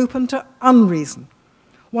more open to unreason.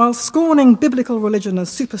 While scorning biblical religion as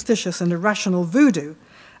superstitious and irrational voodoo,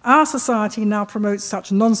 our society now promotes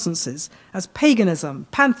such nonsenses as paganism,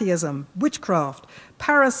 pantheism, witchcraft,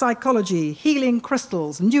 parapsychology, healing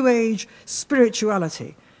crystals, New Age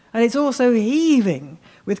spirituality. And it's also heaving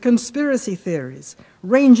with conspiracy theories,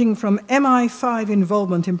 ranging from MI5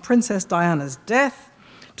 involvement in Princess Diana's death,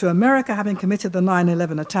 to America having committed the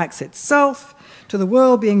 9/11 attacks itself, to the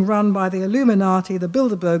world being run by the Illuminati, the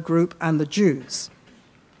Bilderberg Group, and the Jews.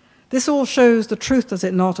 This all shows the truth, does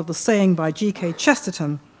it not, of the saying by G.K.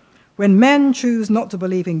 Chesterton, "When men choose not to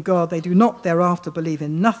believe in God, they do not thereafter believe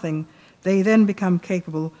in nothing. They then become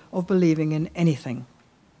capable of believing in anything."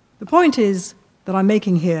 The point is that I'm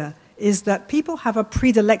making here is that people have a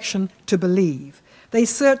predilection to believe. They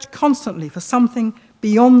search constantly for something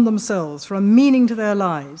beyond themselves, for a meaning to their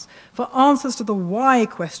lives, for answers to the why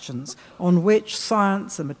questions on which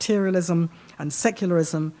science and materialism and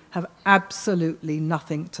secularism have absolutely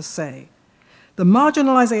nothing to say. The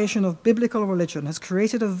marginalization of biblical religion has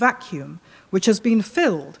created a vacuum which has been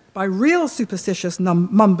filled by real superstitious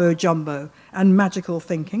mumbo-jumbo and magical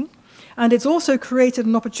thinking, and it's also created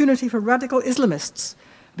an opportunity for radical Islamists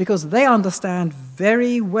because they understand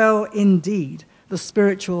very well indeed the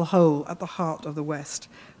spiritual hole at the heart of the West.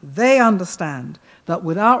 They understand that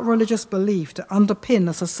without religious belief to underpin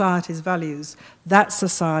a society's values, that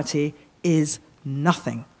society is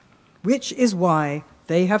nothing, which is why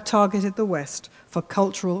they have targeted the West for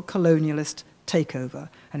cultural colonialist takeover,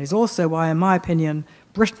 and is also why, in my opinion,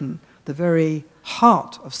 Britain, the very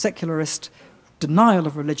heart of secularist denial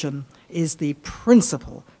of religion, is the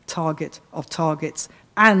principal target of targets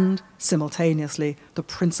and, simultaneously, the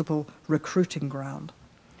principal recruiting ground.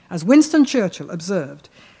 As Winston Churchill observed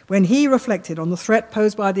when he reflected on the threat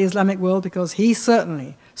posed by the Islamic world, because he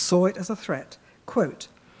certainly saw it as a threat, quote,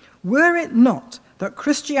 "Were it not that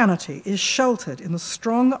Christianity is sheltered in the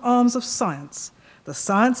strong arms of science, the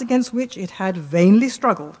science against which it had vainly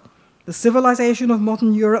struggled, the civilization of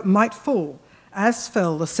modern Europe might fall, as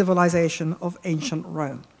fell the civilization of ancient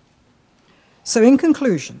Rome." So in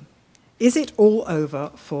conclusion, is it all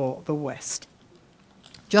over for the West?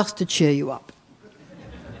 Just to cheer you up.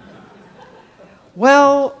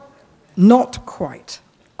 Well, not quite.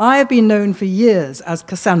 I have been known for years as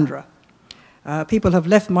Cassandra. People have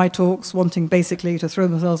left my talks wanting basically to throw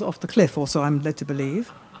themselves off the cliff, or so I'm led to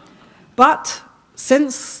believe. But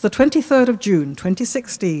since the 23rd of June,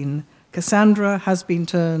 2016, Cassandra has been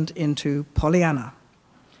turned into Pollyanna.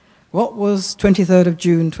 What was 23rd of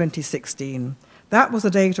June 2016? That was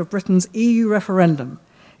the date of Britain's EU referendum,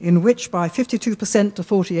 in which by 52% to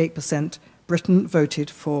 48%, Britain voted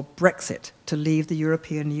for Brexit, to leave the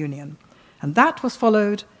European Union. And that was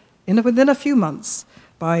followed within a few months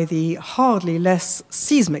by the hardly less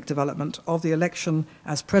seismic development of the election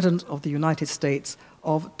as President of the United States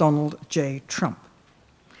of Donald J. Trump.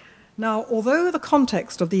 Now, although the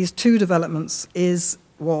context of these two developments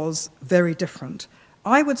was very different,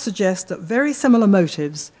 I would suggest that very similar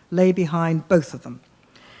motives lay behind both of them.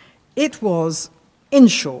 It was, in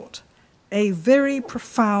short, a very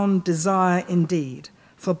profound desire indeed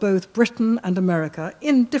for both Britain and America,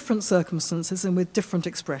 in different circumstances and with different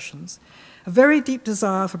expressions, a very deep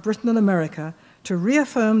desire for Britain and America to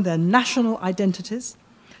reaffirm their national identities,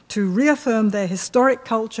 to reaffirm their historic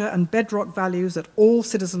culture and bedrock values that all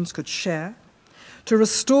citizens could share, to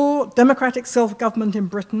restore democratic self-government in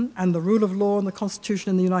Britain and the rule of law and the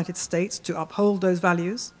Constitution in the United States, to uphold those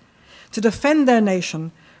values, to defend their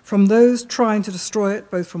nation from those trying to destroy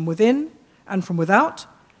it both from within and from without,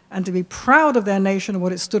 and to be proud of their nation and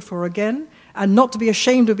what it stood for again, and not to be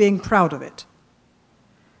ashamed of being proud of it.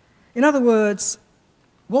 In other words,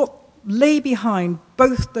 what lay behind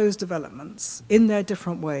both those developments in their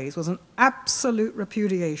different ways was an absolute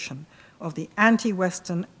repudiation of the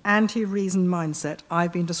anti-Western, anti-reason mindset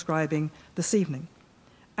I've been describing this evening.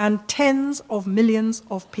 And tens of millions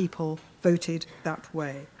of people voted that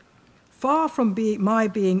way. Far from my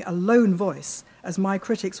being a lone voice, as my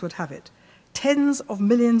critics would have it, tens of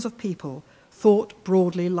millions of people thought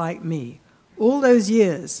broadly like me. All those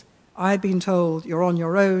years, I've been told, you're on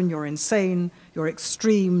your own, you're insane, you're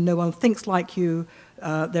extreme, no one thinks like you,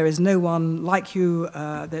 there is no one like you,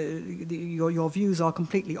 your views are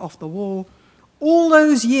completely off the wall. All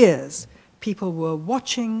those years, people were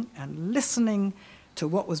watching and listening to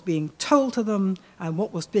what was being told to them and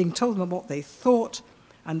what was being told them what they thought,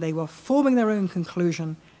 and they were forming their own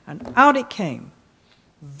conclusion, and out it came.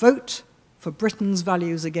 Vote for Britain's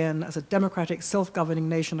values again as a democratic, self-governing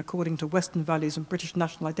nation according to Western values and British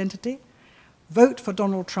national identity. Vote for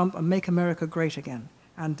Donald Trump and make America great again.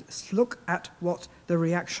 And look at what the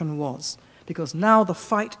reaction was. Because now the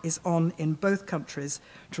fight is on in both countries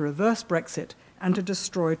to reverse Brexit and to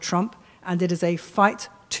destroy Trump, and it is a fight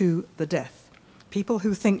to the death. People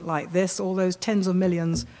who think like this, all those tens of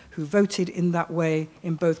millions who voted in that way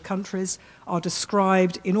in both countries, are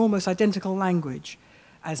described in almost identical language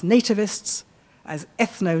as nativists, as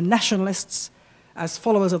ethno-nationalists, as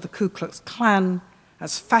followers of the Ku Klux Klan,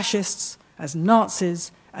 as fascists, as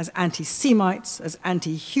Nazis, as anti-Semites, as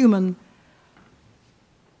anti-human.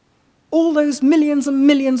 All those millions and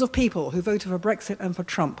millions of people who voted for Brexit and for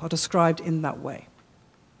Trump are described in that way.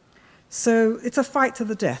 So it's a fight to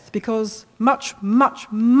the death, because much,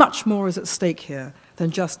 much, much more is at stake here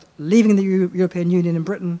than just leaving the European Union in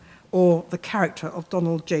Britain or the character of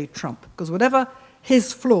Donald J. Trump. Because whatever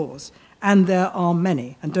his flaws, and there are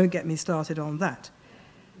many, and don't get me started on that,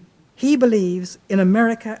 he believes in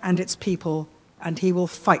America and its people, and he will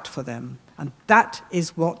fight for them. And that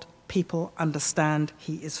is what people understand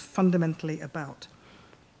he is fundamentally about.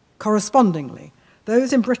 Correspondingly,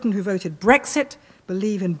 those in Britain who voted Brexit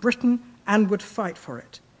believe in Britain and would fight for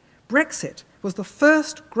it. Brexit was the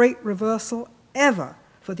first great reversal ever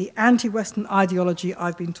for the anti-Western ideology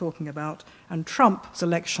I've been talking about, and Trump's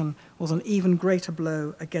election was an even greater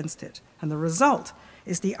blow against it. And the result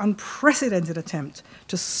is the unprecedented attempt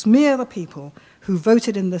to smear the people who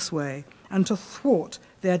voted in this way and to thwart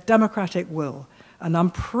their democratic will, an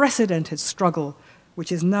unprecedented struggle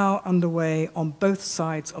which is now underway on both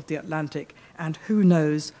sides of the Atlantic, and who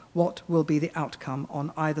knows what will be the outcome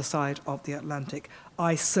on either side of the Atlantic.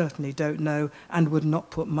 I certainly don't know and would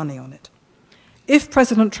not put money on it. If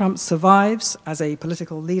President Trump survives as a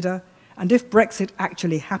political leader, and if Brexit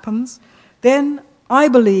actually happens, then I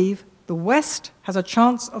believe the West has a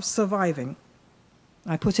chance of surviving.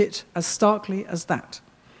 I put it as starkly as that.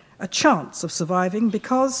 A chance of surviving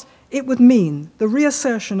because it would mean the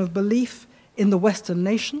reassertion of belief in the Western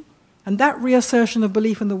nation, and that reassertion of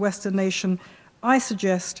belief in the Western nation, I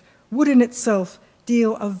suggest, would in itself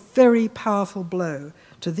deal a very powerful blow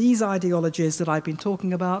to these ideologies that I've been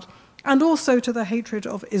talking about, and also to the hatred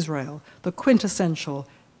of Israel, the quintessential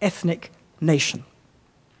ethnic nation.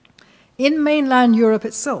 In mainland Europe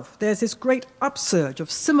itself, there's this great upsurge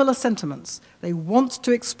of similar sentiments. They want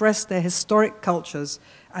to express their historic cultures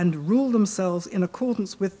and rule themselves in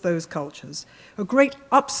accordance with those cultures. A great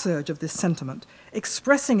upsurge of this sentiment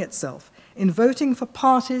expressing itself in voting for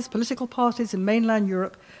parties, political parties in mainland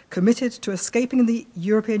Europe, committed to escaping the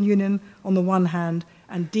European Union on the one hand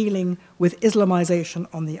and dealing with Islamization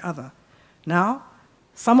on the other. Now,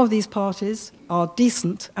 some of these parties are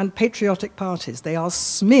decent and patriotic parties. They are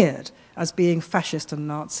smeared as being fascist and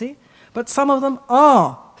Nazi, but some of them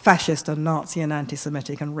are fascist and Nazi and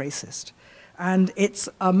anti-Semitic and racist. And it's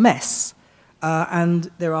a mess.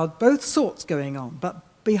 And there are both sorts going on.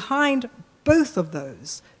 But behind both of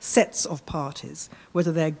those sets of parties,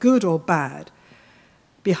 whether they're good or bad,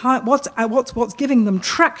 behind what's giving them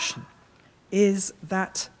traction is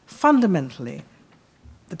that fundamentally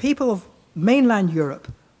the people of mainland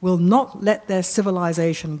Europe will not let their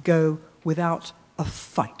civilization go without a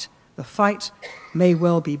fight. The fight may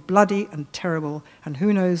well be bloody and terrible, and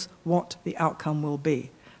who knows what the outcome will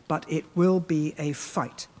be, but it will be a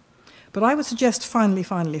fight. But I would suggest finally,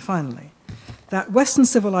 that Western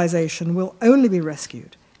civilization will only be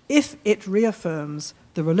rescued if it reaffirms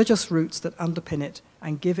the religious roots that underpin it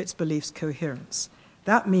and give its beliefs coherence.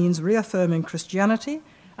 That means reaffirming Christianity,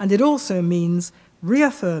 and it also means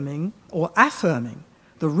reaffirming or affirming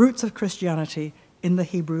the roots of Christianity in the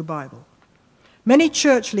Hebrew Bible. Many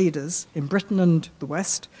church leaders in Britain and the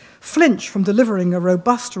West flinch from delivering a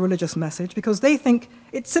robust religious message because they think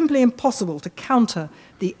it's simply impossible to counter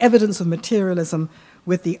the evidence of materialism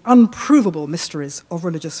with the unprovable mysteries of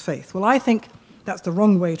religious faith. Well, I think that's the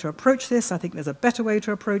wrong way to approach this. I think there's a better way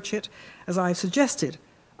to approach it. As I've suggested,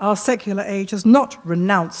 our secular age has not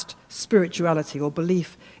renounced spirituality or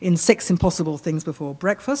belief in 6 impossible things before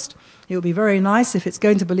breakfast. It would be very nice if it's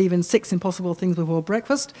going to believe in 6 impossible things before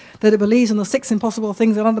breakfast, that it believes in the 6 impossible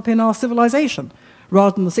things that underpin our civilization,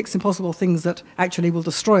 rather than the 6 impossible things that actually will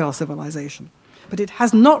destroy our civilization. But it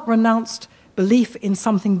has not renounced belief in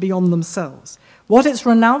something beyond themselves. What it's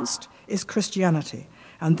renounced is Christianity,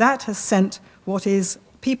 and that has sent what is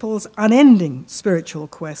people's unending spiritual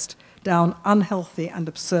quest down unhealthy and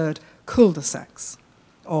absurd cul-de-sacs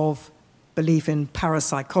of belief in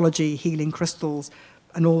parapsychology, healing crystals,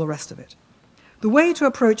 and all the rest of it. The way to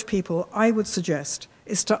approach people, I would suggest,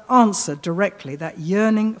 is to answer directly that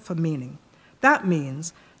yearning for meaning. That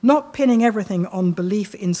means not pinning everything on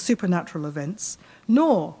belief in supernatural events,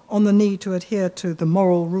 nor on the need to adhere to the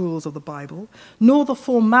moral rules of the Bible, nor the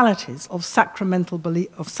formalities of sacramental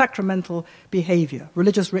behavior,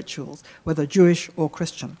 religious rituals, whether Jewish or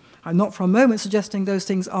Christian. I'm not for a moment suggesting those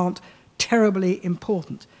things aren't terribly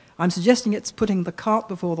important. I'm suggesting it's putting the cart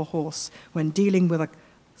before the horse when dealing with a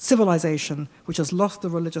civilization which has lost the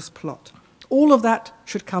religious plot. All of that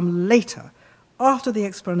should come later, after the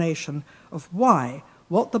explanation of why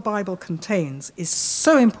what the Bible contains is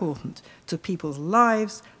so important to people's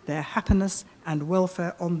lives, their happiness and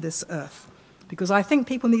welfare on this earth. Because I think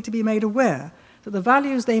people need to be made aware that the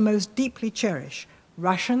values they most deeply cherish,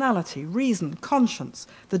 rationality, reason, conscience,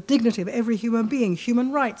 the dignity of every human being,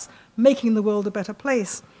 human rights, making the world a better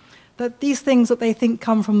place, that these things that they think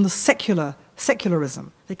come from the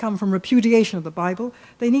secularism, they come from repudiation of the Bible,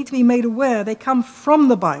 they need to be made aware they come from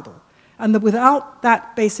the Bible, and that without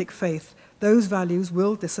that basic faith, those values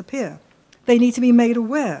will disappear. They need to be made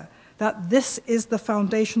aware that this is the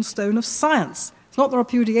foundation stone of science. It's not the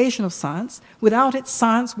repudiation of science. Without it,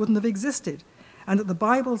 science wouldn't have existed. And that the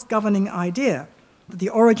Bible's governing idea that the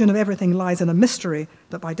origin of everything lies in a mystery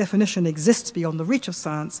that by definition exists beyond the reach of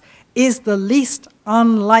science is the least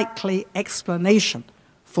unlikely explanation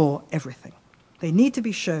for everything. They need to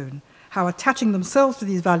be shown how attaching themselves to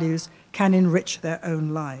these values can enrich their own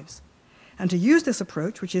lives. And to use this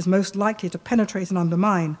approach, which is most likely to penetrate and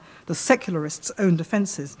undermine the secularists' own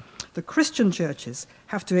defenses, the Christian churches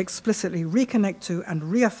have to explicitly reconnect to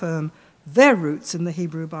and reaffirm their roots in the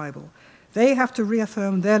Hebrew Bible. They have to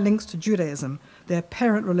reaffirm their links to Judaism, their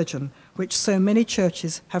parent religion, which so many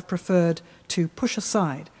churches have preferred to push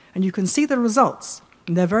aside. And you can see the results,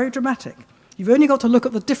 and they're very dramatic. You've only got to look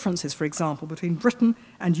at the differences, for example, between Britain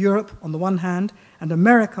and Europe on the one hand, and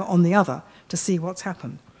America on the other, to see what's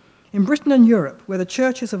happened. In Britain and Europe, where the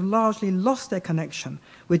churches have largely lost their connection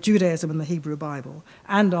with Judaism and the Hebrew Bible,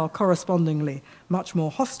 and are correspondingly much more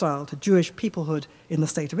hostile to Jewish peoplehood in the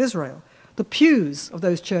State of Israel, the pews of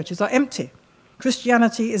those churches are empty.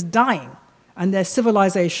 Christianity is dying, and their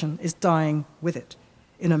civilization is dying with it.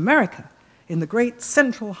 In America, in the great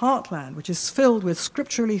central heartland, which is filled with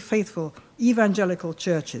scripturally faithful evangelical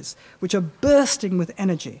churches, which are bursting with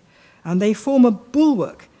energy, and they form a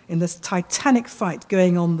bulwark in this titanic fight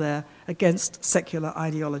going on there against secular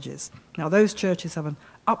ideologies. Now, those churches have an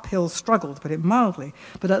uphill struggle, to put it mildly,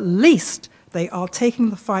 but at least they are taking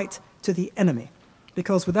the fight to the enemy,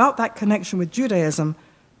 because without that connection with Judaism,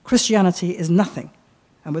 Christianity is nothing.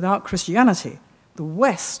 And without Christianity, the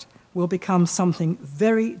West will become something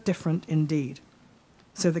very different indeed.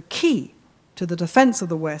 So the key to the defense of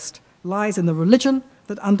the West lies in the religion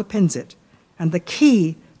that underpins it, and the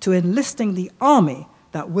key to enlisting the army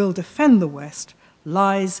that will defend the West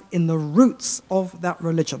lies in the roots of that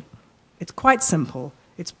religion. It's quite simple.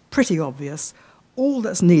 It's pretty obvious. All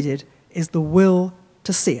that's needed is the will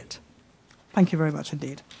to see it. Thank you very much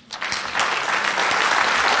indeed.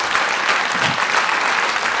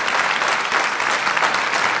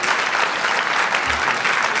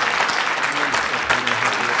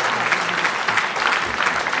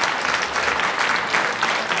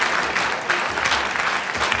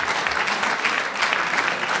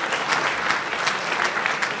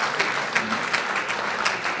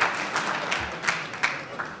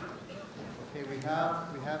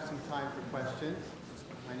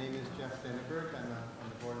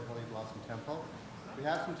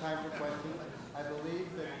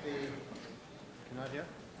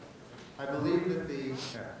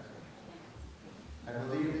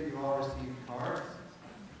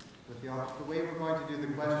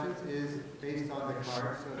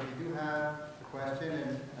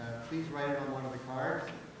 Please write it on one of the cards.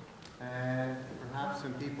 and perhaps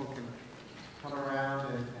some people can come around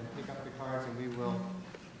and pick up the cards, and we will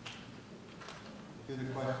do the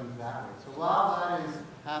questions that way. So while that is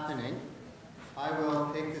happening, I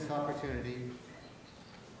will take this opportunity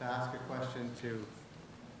to ask a question to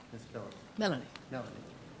Ms. Phillips. Melanie. Melanie.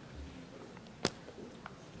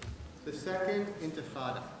 The second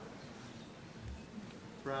intifada,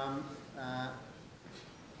 from, at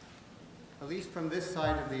least from this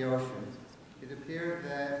side of the ocean, it appeared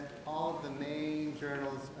that all of the main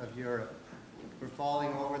journals of Europe were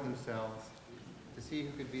falling over themselves to see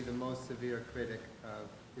who could be the most severe critic of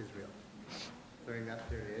Israel during that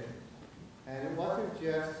period. And it wasn't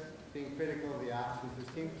just being critical of the actions, there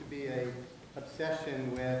seemed to be an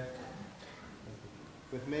obsession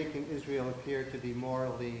with making Israel appear to be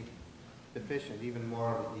morally deficient, even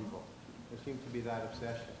morally evil. There seemed to be that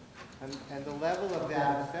obsession. And the level of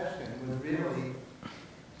that obsession was really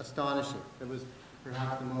astonishing. It was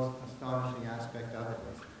perhaps the most astonishing aspect of it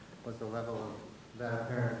was the level of that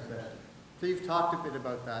apparent obsession. So you've talked a bit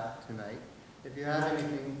about that tonight. If you have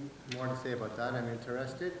anything more to say about that, I'm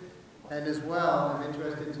interested. And as well, I'm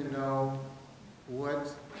interested to know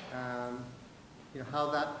what, how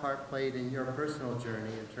that part played in your personal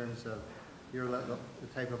journey in terms of your level, the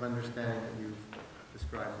type of understanding that you've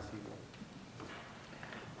described this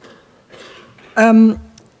evening.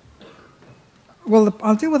 Well,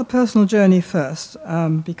 I'll deal with the personal journey first,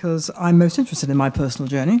 because I'm most interested in my personal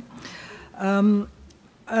journey. The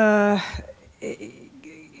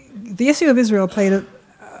issue of Israel played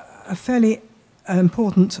a fairly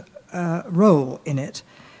important role in it,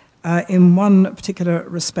 in one particular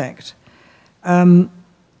respect. For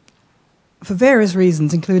various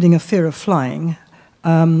reasons, including a fear of flying,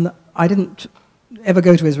 I didn't ever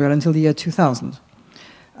go to Israel until the year 2000,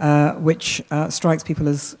 which strikes people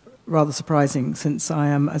as rather surprising, since I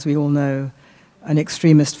am, as we all know, an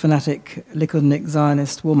extremist, fanatic, Likudnik,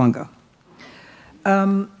 Zionist warmonger.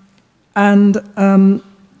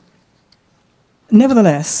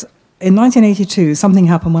 Nevertheless, in 1982, something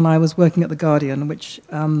happened when I was working at The Guardian, which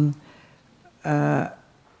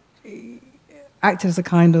acted as a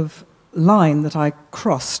kind of line that I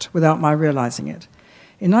crossed without my realizing it.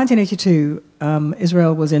 In 1982,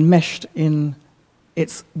 Israel was enmeshed in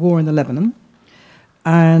its war in the Lebanon,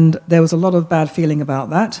 and there was a lot of bad feeling about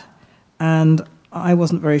that, and I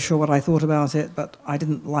wasn't very sure what I thought about it, but I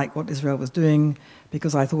didn't like what Israel was doing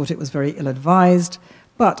because I thought it was very ill-advised.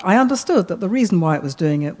 But I understood that the reason why it was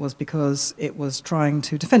doing it was because it was trying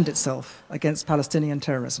to defend itself against Palestinian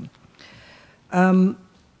terrorism.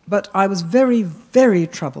 But I was very, very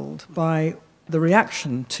troubled by the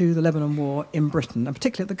reaction to the Lebanon war in Britain, and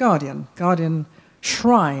particularly at The Guardian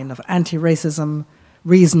shrine of anti-racism,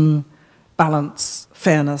 reason, balance,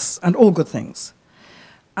 fairness, and all good things.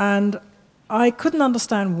 And I couldn't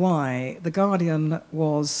understand why The Guardian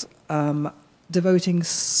was devoting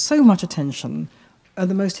so much attention,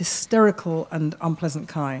 the most hysterical and unpleasant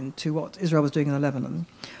kind, to what Israel was doing in the Lebanon,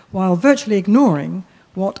 while virtually ignoring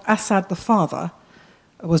what Assad the father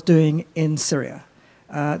was doing in Syria.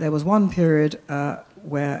 There was one period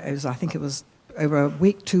where it was, I think it was over a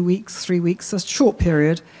week, 2 weeks, 3 weeks, a short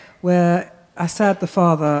period, where Assad the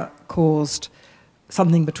father caused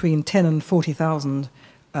something between 10 and 40,000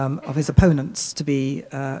 of his opponents to be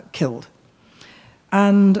killed.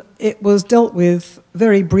 And it was dealt with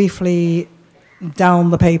very briefly down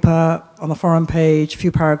the paper, on the foreign page, a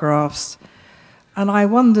few paragraphs. And I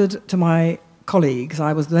wondered to my colleagues,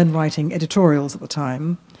 I was then writing editorials at the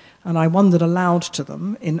time, and I wondered aloud to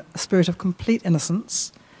them in a spirit of complete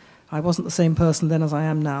innocence. I wasn't the same person then as I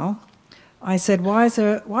am now. I said, why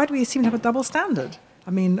do we seem to have a double standard?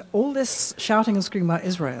 I mean, all this shouting and screaming about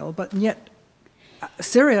Israel, but yet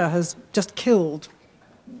Syria has just killed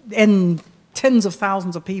tens of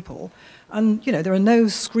thousands of people, and there are no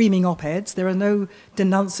screaming op-eds, there are no there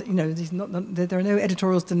are no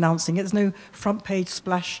editorials denouncing it, there's no front page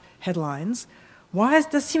splash headlines. Why does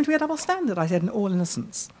there seem to be a double standard? I said in all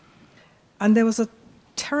innocence. And there was a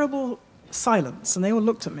terrible silence, and they all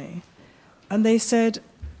looked at me, and they said,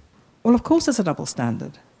 well, of course there's a double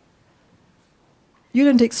standard. You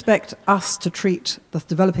don't expect us to treat the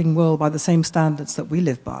developing world by the same standards that we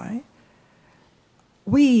live by.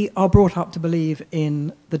 We are brought up to believe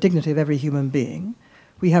in the dignity of every human being.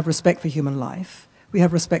 We have respect for human life. We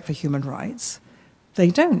have respect for human rights. They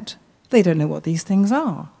don't. They don't know what these things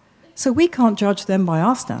are. So we can't judge them by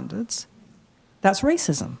our standards. That's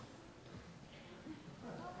racism.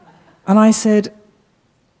 And I said,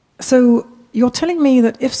 so you're telling me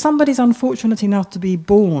that if somebody's unfortunate enough to be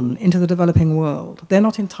born into the developing world, they're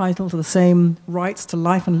not entitled to the same rights to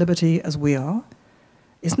life and liberty as we are?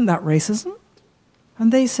 Isn't that racism?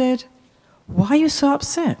 And they said, why are you so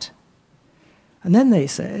upset? And then they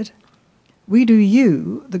said, we do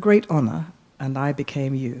you the great honor, and I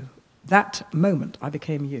became you. That moment, I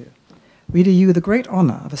became you. We do you the great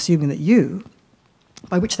honor of assuming that you,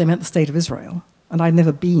 by which they meant the state of Israel, and I'd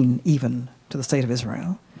never been even to the state of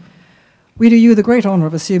Israel, we do you the great honor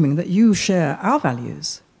of assuming that you share our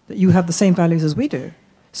values, that you have the same values as we do.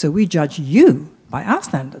 So we judge you by our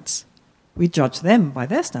standards. We judge them by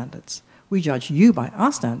their standards. We judge you by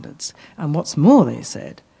our standards. And what's more, they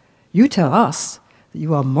said, you tell us that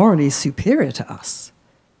you are morally superior to us,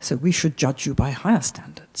 so we should judge you by higher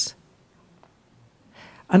standards.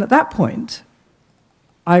 And at that point,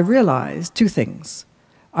 I realized two things.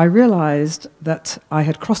 I realized that I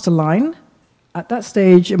had crossed a line. At that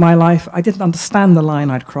stage in my life, I didn't understand the line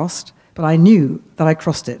I'd crossed, but I knew that I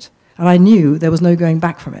crossed it. And I knew there was no going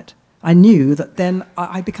back from it. I knew that then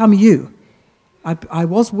I become you. I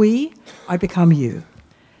was we, I become you.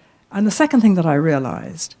 And the second thing that I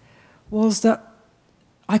realized was that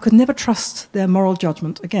I could never trust their moral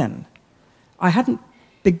judgment again. I hadn't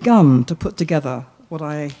begun to put together what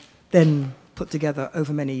I then put together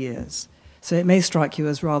over many years. So it may strike you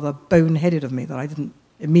as rather boneheaded of me that I didn't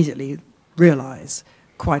immediately realize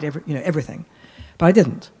quite everything. But I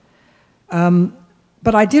didn't.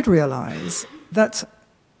 But I did realize that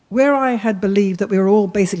where I had believed that we were all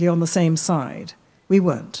basically on the same side, we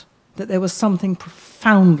weren't. That there was something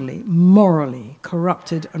profoundly, morally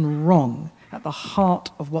corrupted and wrong at the heart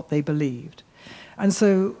of what they believed. And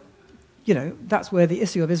so, that's where the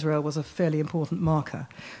issue of Israel was a fairly important marker.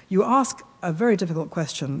 You ask a very difficult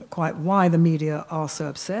question, quite why the media are so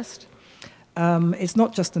obsessed. It's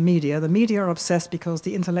not just the media. The media are obsessed because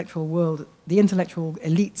the intellectual world, the intellectual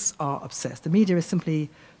elites are obsessed. The media is simply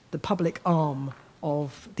the public arm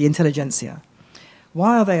of the intelligentsia.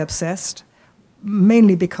 Why are they obsessed?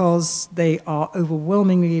 Mainly because they are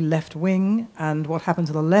overwhelmingly left-wing, and what happened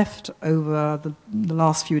to the left over the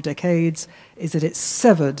last few decades is that it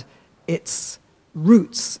severed its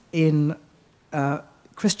roots in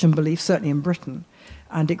Christian belief, certainly in Britain,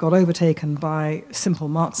 and it got overtaken by simple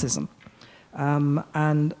Marxism. And,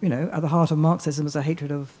 at the heart of Marxism is a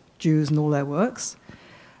hatred of Jews and all their works.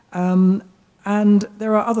 And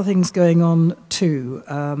there are other things going on too.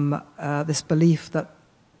 This belief that,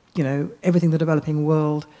 everything the developing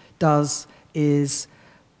world does is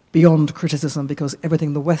beyond criticism because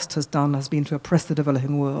everything the West has done has been to oppress the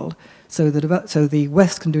developing world. So the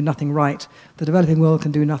West can do nothing right, the developing world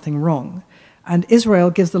can do nothing wrong. And Israel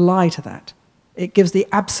gives the lie to that. It gives the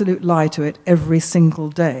absolute lie to it every single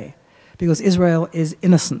day, because Israel is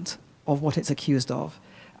innocent of what it's accused of.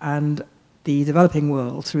 And the developing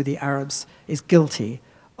world, through the Arabs, is guilty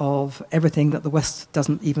of everything that the West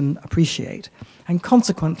doesn't even appreciate. And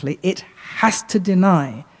consequently, it has to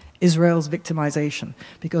deny Israel's victimization,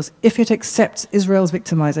 because if it accepts Israel's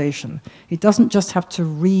victimization, it doesn't just have to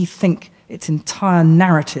rethink its entire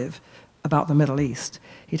narrative about the Middle East.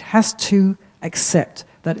 It has to accept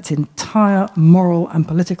that its entire moral and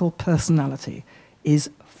political personality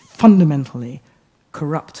is fundamentally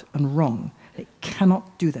corrupt and wrong. It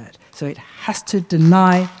cannot do that. So it has to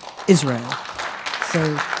deny Israel. So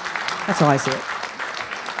that's how I see it.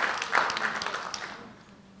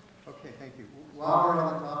 Okay, thank you. While we're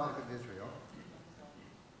on the topic of Israel,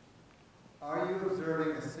 are you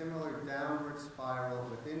observing a similar downward spiral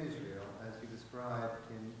within Israel as you described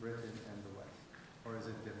in Britain and the West? Or is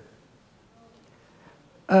it different?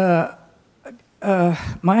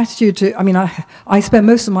 My attitude to, I spend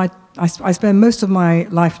most of my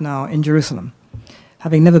life now in Jerusalem.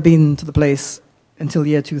 Having never been to the place until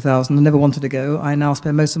the year 2000 and never wanted to go, I now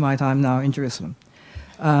spend most of my time now in Jerusalem.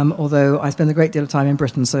 Although I spend a great deal of time in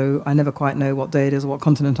Britain, so I never quite know what day it is or what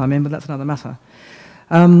continent I'm in, but that's another matter.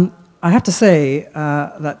 I have to say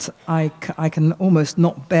that I can almost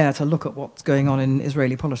not bear to look at what's going on in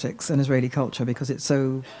Israeli politics and Israeli culture because it's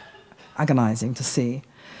so agonizing to see.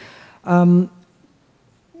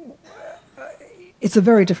 It's a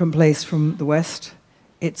very different place from the West.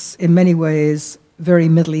 It's in many ways very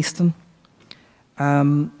Middle Eastern.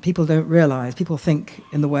 People don't realize, people think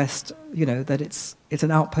in the West, that it's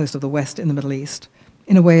an outpost of the West in the Middle East.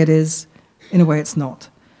 In a way it is, in a way it's not.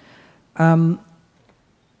 The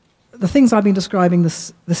things I've been describing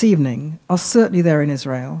this evening are certainly there in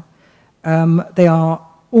Israel. They are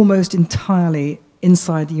almost entirely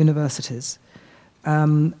inside the universities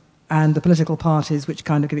and the political parties which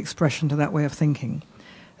kind of give expression to that way of thinking.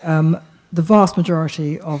 The vast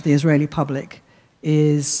majority of the Israeli public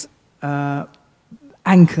is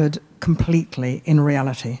anchored completely in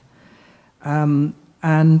reality.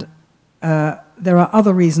 And there are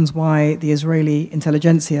other reasons why the Israeli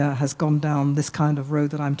intelligentsia has gone down this kind of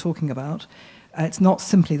road that I'm talking about. It's not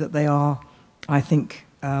simply that they are, I think,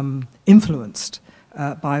 influenced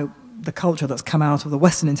by the culture that's come out of the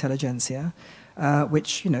Western intelligentsia,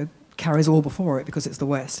 which, carries all before it because it's the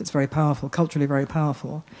West. It's very powerful, culturally very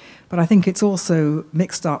powerful. But I think it's also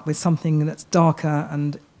mixed up with something that's darker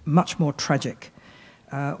and much more tragic,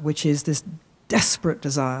 which is this desperate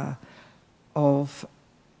desire of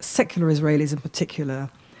secular Israelis in particular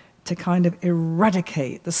to kind of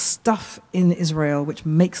eradicate the stuff in Israel which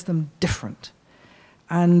makes them different.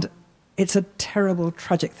 And it's a terrible,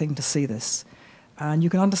 tragic thing to see this. And you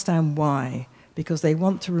can understand why, because they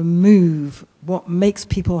want to remove what makes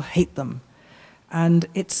people hate them. And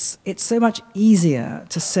it's so much easier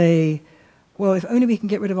to say, well, if only we can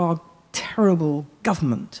get rid of our terrible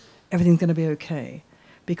government, everything's going to be okay.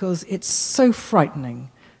 Because it's so frightening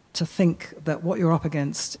to think that what you're up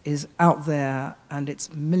against is out there and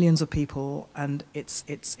it's millions of people and it's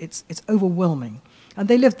overwhelming. And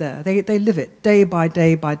they live there. They live it day by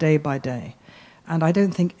day by day by day. And I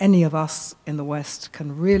don't think any of us in the West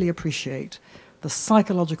can really appreciate the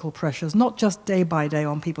psychological pressures, not just day by day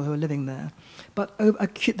on people who are living there, but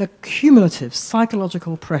the cumulative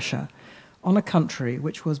psychological pressure on a country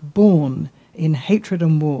which was born in hatred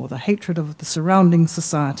and war, the hatred of the surrounding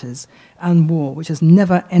societies and war, which is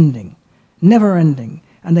never ending, never ending.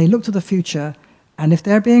 And they look to the future, and if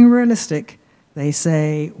they're being realistic, they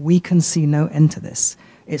say, we can see no end to this.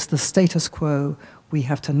 It's the status quo. We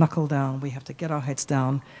have to knuckle down, we have to get our heads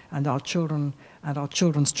down, and our children and our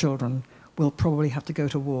children's children will probably have to go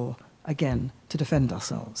to war again to defend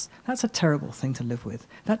ourselves. That's a terrible thing to live with.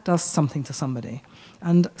 That does something to somebody.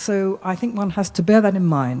 And so I think one has to bear that in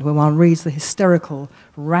mind when one reads the hysterical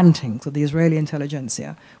rantings of the Israeli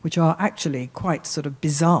intelligentsia, which are actually quite sort of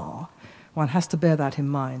bizarre. One has to bear that in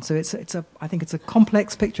mind. So I think it's a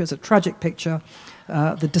complex picture, it's a tragic picture.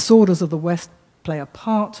 The disorders of the West play a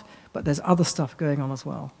part, but there's other stuff going on as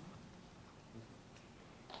well.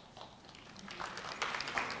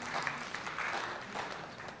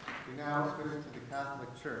 We now switch to the Catholic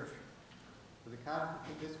Church. So this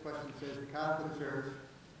question says, the Catholic Church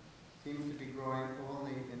seems to be growing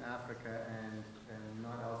only in Africa and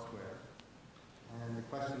not elsewhere. And the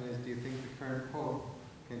question is, do you think the current Pope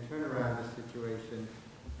can turn around this situation,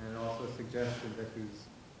 and also a suggestion that he's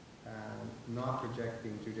not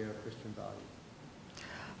projecting Judeo-Christian values?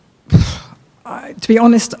 To be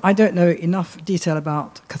honest, I don't know enough detail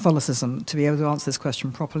about Catholicism to be able to answer this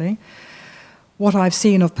question properly. What I've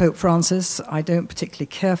seen of Pope Francis, I don't particularly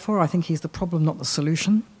care for. I think he's the problem, not the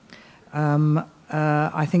solution.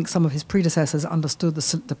 I think some of his predecessors understood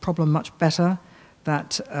the problem much better,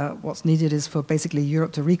 that what's needed is for basically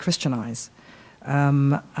Europe to re-Christianize.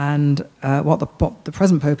 What the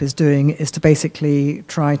present Pope is doing is to basically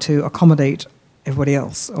try to accommodate everybody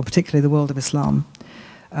else, or particularly the world of Islam,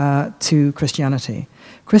 to Christianity.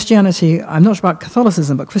 Christianity, I'm not sure about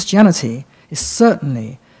Catholicism, but Christianity is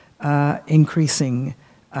certainly increasing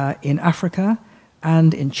in Africa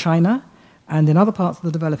and in China and in other parts of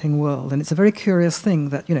the developing world. And it's a very curious thing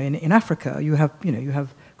that, in Africa you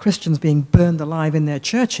have Christians being burned alive in their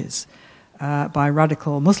churches by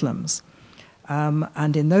radical Muslims.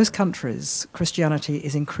 And in those countries, Christianity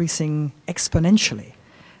is increasing exponentially.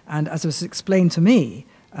 And as was explained to me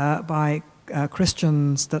by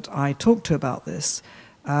Christians that I talk to about this,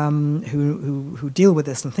 who deal with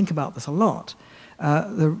this and think about this a lot,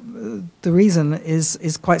 the reason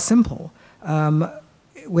is quite simple.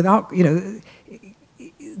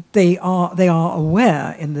 They are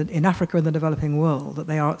aware in Africa and the developing world that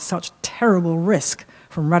they are at such terrible risk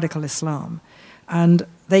from radical Islam, and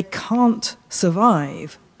they can't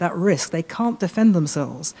survive that risk. They can't defend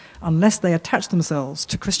themselves unless they attach themselves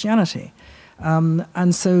to Christianity,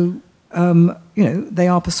 and so they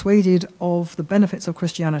are persuaded of the benefits of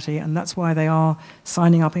Christianity, and that's why they are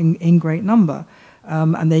signing up in great number,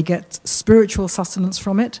 and they get spiritual sustenance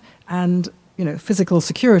from it and physical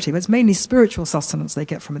security, but it's mainly spiritual sustenance they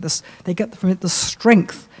get from it. They get from it the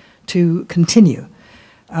strength to continue.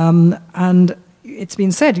 And it's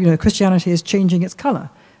been said, Christianity is changing its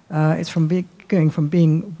color. It's going from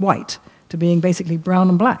being white to being basically brown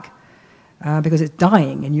and black, because it's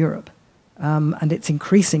dying in Europe, and it's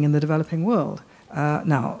increasing in the developing world.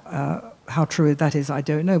 Now, how true that is, I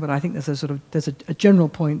don't know, but I think there's a general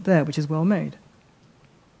point there which is well made.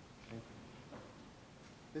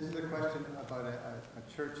 This is a question about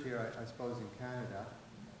a church here, I suppose, in Canada,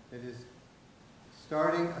 that is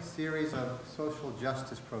starting a series of social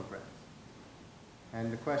justice programs.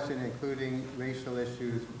 And the question including racial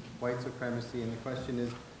issues, white supremacy, and the question is,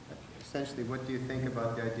 essentially, what do you think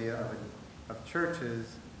about the idea of churches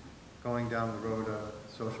going down the road of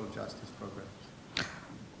social justice programs?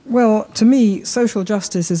 Well, to me, social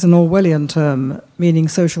justice is an Orwellian term meaning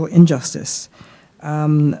social injustice.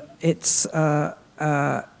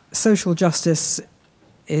 Social justice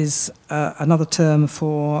is another term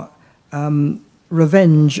for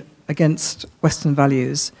revenge against Western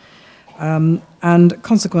values. And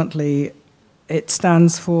consequently, it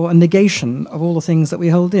stands for a negation of all the things that we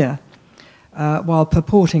hold dear, while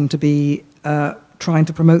purporting to be trying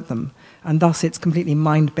to promote them. And thus, it's completely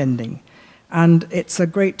mind-bending. And it's a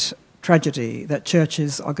great tragedy that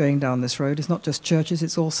churches are going down this road. It's not just churches,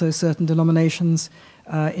 it's also certain denominations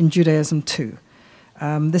in Judaism too.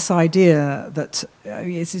 This idea that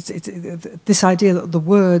the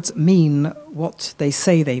words mean what they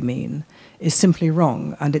say they mean is simply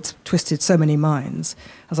wrong, and it's twisted so many minds.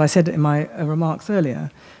 As I said in my remarks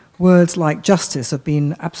earlier, words like justice have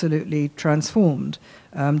been absolutely transformed.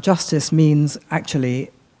 Justice means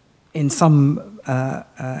actually, in some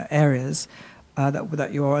areas that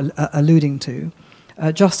you're alluding to,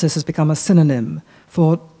 justice has become a synonym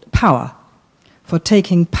for power, for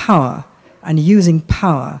taking power and using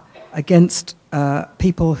power against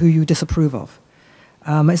people who you disapprove of.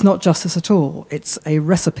 It's not justice at all. It's a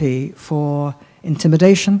recipe for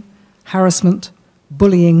intimidation, harassment,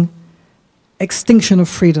 bullying, extinction of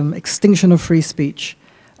freedom, extinction of free speech,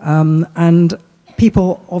 and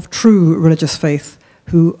people of true religious faith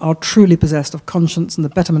who are truly possessed of conscience and the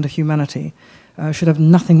betterment of humanity should have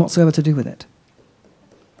nothing whatsoever to do with it.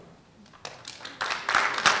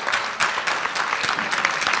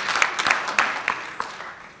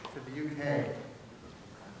 To the UK.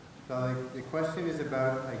 So the question is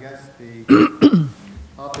about, I guess, the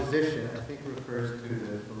opposition, I think refers to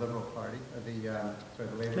the Liberal Party, the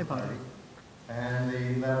Labour Party, and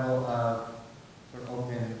the level of sort of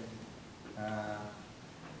open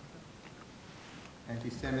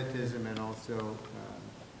anti-Semitism and also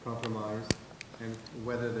compromise, and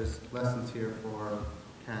whether there's lessons here for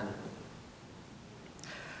Canada.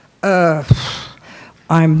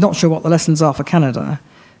 I'm not sure what the lessons are for Canada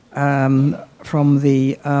from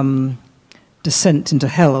the descent into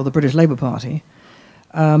hell of the British Labour Party.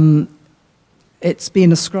 It's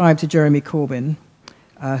been ascribed to Jeremy Corbyn,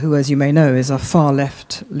 who, as you may know, is a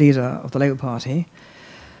far-left leader of the Labour Party.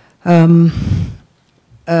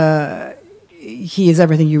 He is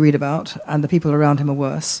everything you read about, and the people around him are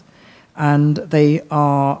worse. And they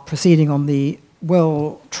are proceeding on the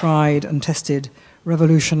well-tried and tested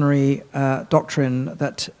revolutionary doctrine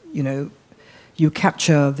that, you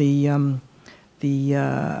capture the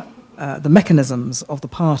mechanisms of the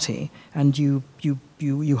party and you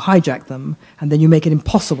hijack them, and then you make it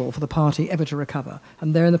impossible for the party ever to recover.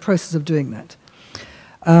 And they're in the process of doing that.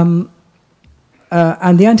 And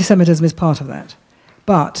the anti-Semitism is part of that.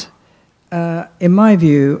 But in my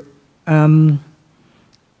view,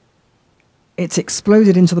 it's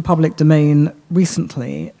exploded into the public domain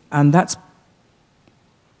recently, and that's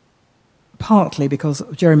partly because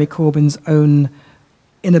of Jeremy Corbyn's own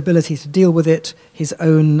inability to deal with it, his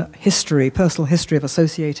own history, personal history of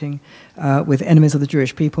associating with enemies of the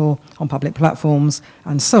Jewish people on public platforms,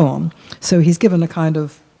 and so on. So he's given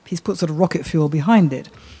he's put sort of rocket fuel behind it.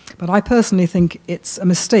 But I personally think it's a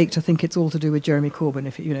mistake to think it's all to do with Jeremy Corbyn.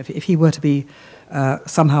 If he were to be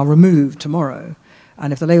somehow removed tomorrow,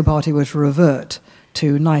 and if the Labour Party were to revert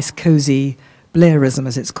to nice, cosy Blairism,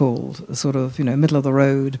 as it's called, a sort of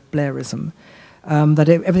middle-of-the-road Blairism, that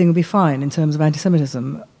everything would be fine in terms of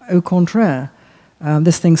anti-Semitism. Au contraire,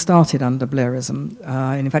 this thing started under Blairism.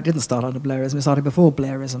 And in fact, it didn't start under Blairism, it started before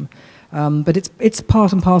Blairism. But it's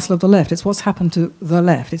part and parcel of the left. It's what's happened to the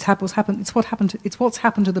left. It's what's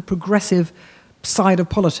happened to the progressive side of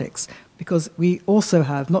politics. Because we also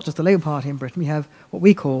have, not just the Labour Party in Britain, we have what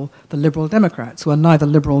we call the Liberal Democrats, who are neither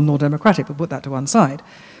liberal nor democratic, but put that to one side.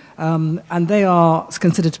 And they are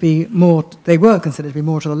considered to be they were considered to be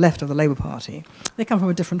more to the left of the Labour Party. They come from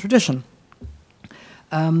a different tradition.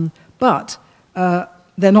 But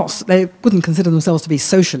they wouldn't consider themselves to be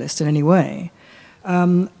socialist in any way.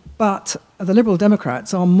 But the Liberal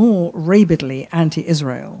Democrats are more rabidly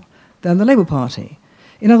anti-Israel than the Labour Party.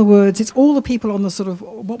 In other words, it's all the people on the sort of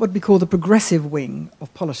what would be called the progressive wing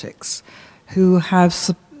of politics who have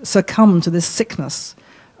succumbed to this sickness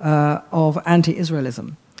of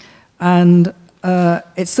anti-Israelism. And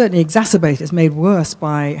it's certainly exacerbated, it's made worse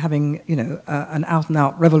by having, an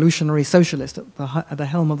out-and-out revolutionary socialist at the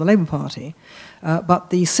helm of the Labour Party.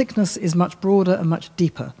 But the sickness is much broader and much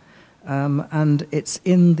deeper. And it's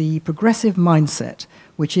in the progressive mindset,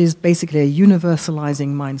 which is basically a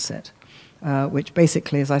universalizing mindset, which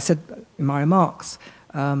basically, as I said in my remarks,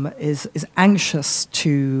 is anxious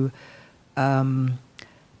to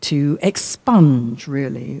expunge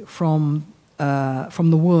really from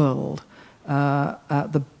the world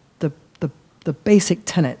the basic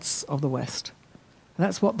tenets of the West.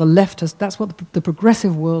 That's what the left has. That's what the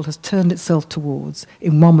progressive world has turned itself towards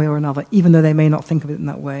in one way or another, even though they may not think of it in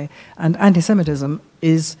that way. And anti-Semitism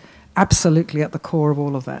is absolutely at the core of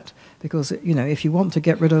all of that, because if you want to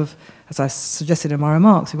get rid of, as I suggested in my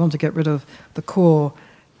remarks, if you want to get rid of the core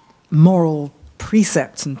moral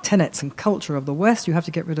precepts and tenets and culture of the West, you have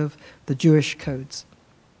to get rid of the Jewish codes.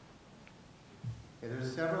 Okay,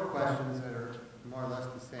 there's several questions that are more or less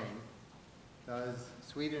the same. Does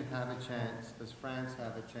Sweden have a chance? Does France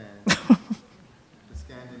have a chance? Does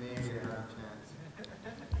Scandinavia have a chance?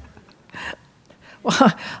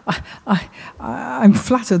 Well, I'm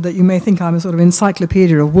flattered that you may think I'm a sort of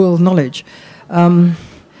encyclopedia of world knowledge,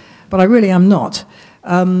 but I really am not.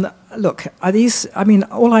 Look,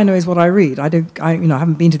 all I know is what I read. I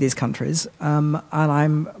haven't been to these countries, and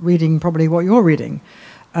I'm reading probably what you're reading.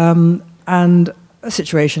 And a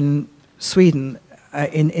situation, Sweden,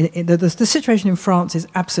 the situation in France is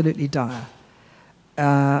absolutely dire.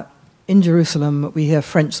 In Jerusalem, we hear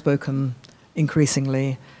French spoken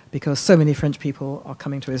increasingly because so many French people are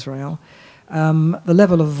coming to Israel. The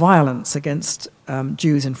level of violence against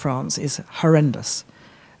Jews in France is horrendous.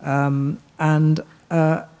 And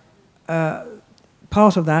part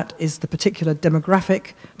of that is the particular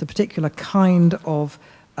demographic, the particular kind of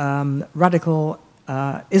radical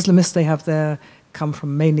Islamists they have there, come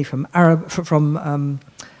mainly from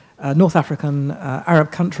North African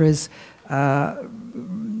Arab countries,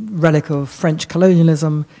 relic of French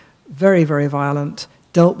colonialism, very, very violent,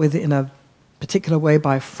 dealt with in a particular way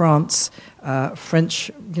by France.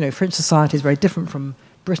 French society is very different from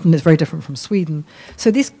Britain, is very different from Sweden.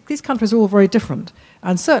 So these countries are all very different.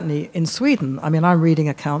 And certainly in Sweden, I'm reading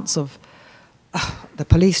accounts of the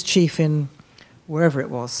police chief in wherever it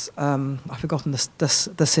was, I've forgotten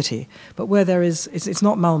the city, but where there is, it's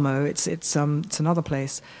not Malmö, it's another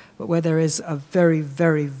place, but where there is a very,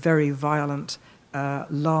 very, very violent,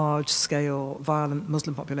 large-scale, violent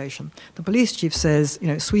Muslim population. The police chief says,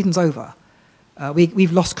 Sweden's over.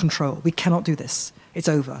 We've lost control. We cannot do this. It's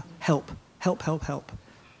over. Help, help, help, help.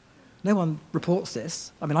 No one reports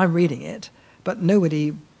this. I'm reading it, but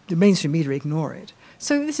nobody, the mainstream media ignore it.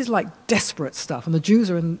 So this is like desperate stuff, and the Jews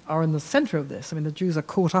are in the center of this. The Jews are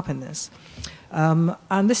caught up in this,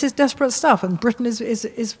 and this is desperate stuff. And Britain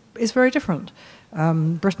is very different.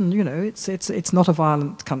 Britain, it's not a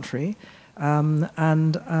violent country, and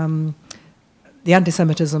the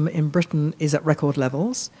anti-Semitism in Britain is at record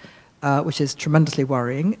levels, which is tremendously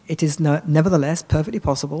worrying. It is nevertheless perfectly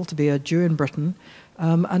possible to be a Jew in Britain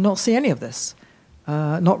and not see any of this,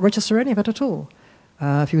 not register any of it at all.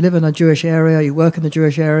 If you live in a Jewish area, you work in the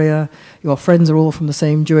Jewish area, your friends are all from the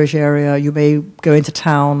same Jewish area, you may go into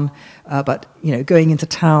town, but going into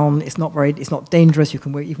town it's not dangerous. You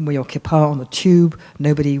can you can wear your kippah on the tube,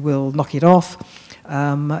 nobody will knock it off.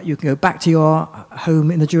 You can go back to your home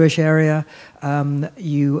in the Jewish area.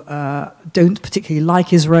 You don't particularly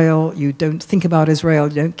like Israel, you don't think about Israel,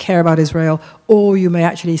 you don't care about Israel, or you may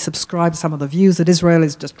actually subscribe to some of the views that Israel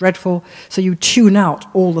is just dreadful, so you tune out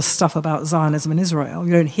all the stuff about Zionism in Israel,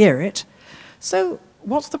 you don't hear it. So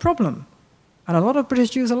what's the problem? And a lot of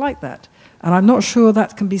British Jews are like that. And I'm not sure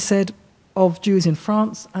that can be said of Jews in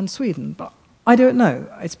France and Sweden, but I don't know.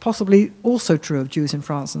 It's possibly also true of Jews in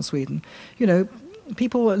France and Sweden.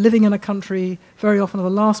 People living in a country very often are the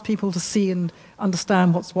last people to see and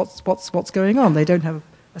understand what's going on. They don't have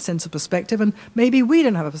a sense of perspective, and maybe we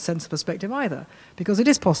don't have a sense of perspective either, because it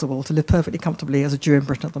is possible to live perfectly comfortably as a Jew in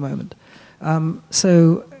Britain at the moment.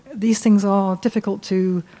 So these things are difficult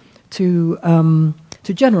to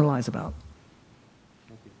generalize about.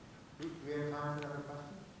 Thank you. Do we have time for another question?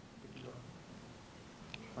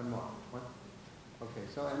 One more. One? Okay.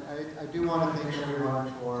 So, and I do want to thank everyone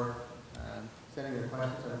for sending their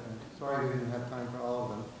questions. I'm sorry we didn't have time for all of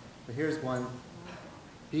them. But here's one.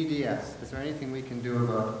 BDS. Is there anything we can do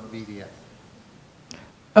about BDS?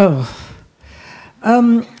 Well,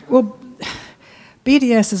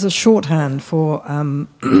 BDS is a shorthand for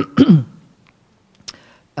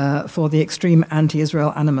the extreme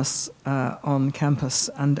anti-Israel animus on campus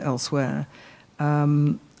and elsewhere.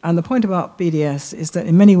 And the point about BDS is that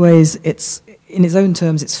in many ways, in its own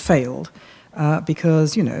terms, it's failed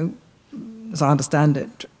because, as I understand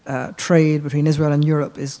it, trade between Israel and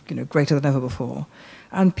Europe is greater than ever before,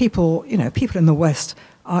 and people in the West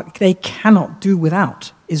they cannot do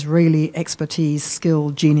without Israeli expertise, skill,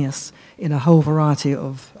 genius in a whole variety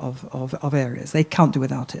of areas. They can't do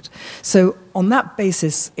without it. So on that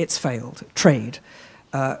basis, it's failed. Trade.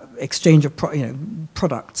 exchange of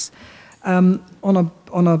products. On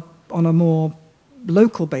a more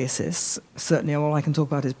local basis, certainly all I can talk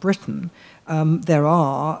about is Britain. There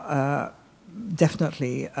are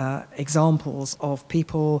definitely examples of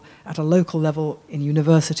people at a local level in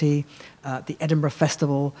university, the Edinburgh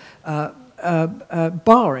Festival,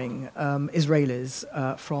 barring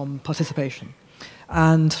Israelis from participation.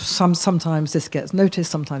 And sometimes this gets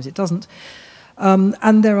noticed, sometimes it doesn't.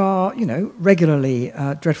 And there are, regularly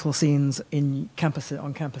dreadful scenes on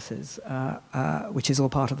campuses, which is all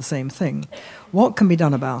part of the same thing. What can be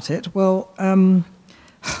done about it? Well,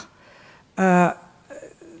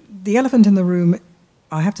 the elephant in the room,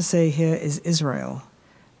 I have to say here, is Israel.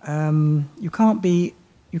 You can't be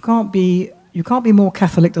more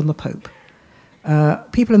Catholic than the Pope.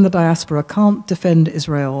 People in the diaspora can't defend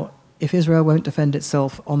Israel if Israel won't defend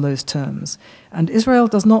itself on those terms. And Israel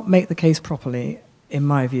does not make the case properly, in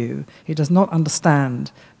my view. It does not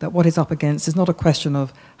understand that what it's up against is not a question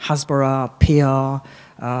of Hasbara, PR.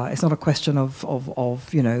 It's not a question of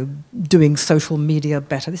doing social media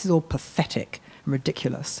better. This is all pathetic and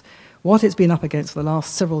ridiculous. What it's been up against for the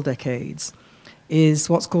last several decades is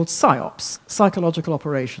what's called PSYOPs, psychological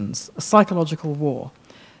operations, a psychological war.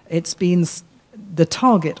 It's been the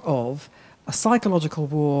target of a psychological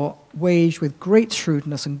war waged with great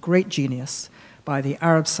shrewdness and great genius by the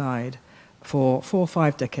Arab side for 4 or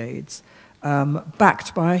 5 decades,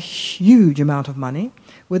 backed by a huge amount of money,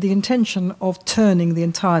 with the intention of turning the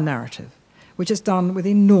entire narrative, which it's done with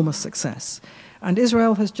enormous success. And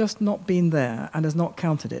Israel has just not been there and has not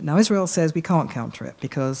countered it. Now, Israel says we can't counter it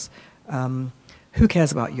because who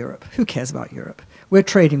cares about Europe? Who cares about Europe? We're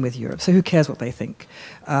trading with Europe, so who cares what they think?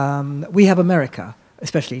 We have America,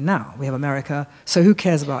 especially now. We have America, so who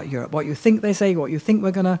cares about Europe? What you think they say, what you think we're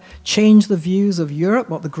going to change the views of Europe,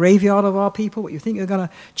 what the graveyard of our people, what you think you're going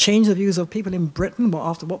to change the views of people in Britain,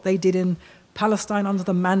 after what they did in Palestine under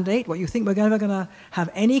the Mandate, what you think we're never going to have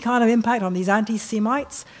any kind of impact on these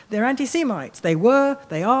anti-Semites? They're anti-Semites. They were,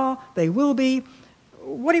 they are, they will be.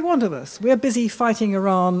 What do you want of us? We're busy fighting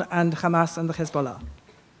Iran and Hamas and the Hezbollah.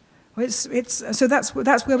 So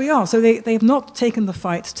that's where we are. So they have not taken the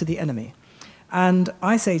fight to the enemy. And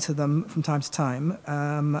I say to them from time to time,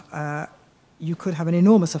 you could have an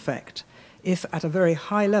enormous effect if at a very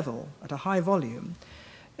high level, at a high volume,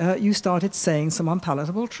 you started saying some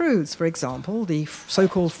unpalatable truths. For example, the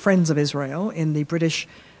so-called Friends of Israel in the British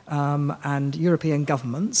and European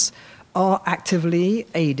governments are actively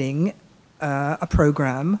aiding a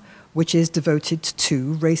program which is devoted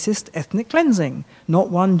to racist ethnic cleansing. Not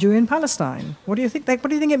one Jew in Palestine. What do you think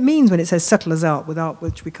it means when it says settlers out, without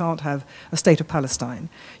which we can't have a state of Palestine?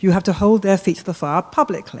 You have to hold their feet to the fire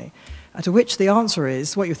publicly. To which the answer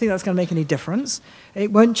is, what, you think that's going to make any difference?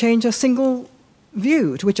 It won't change a single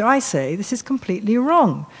view, to which I say this is completely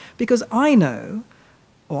wrong. Because I know,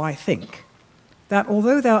 or I think, that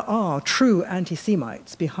although there are true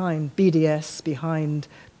anti-Semites behind BDS, behind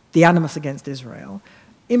the animus against Israel,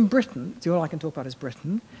 in Britain, all I can talk about is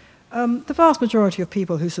Britain, the vast majority of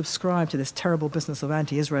people who subscribe to this terrible business of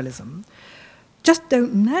anti-Israelism just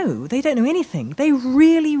don't know. They don't know anything. They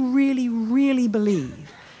really, really, really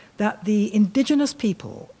believe that the indigenous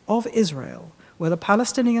people of Israel were the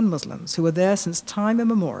Palestinian Muslims who were there since time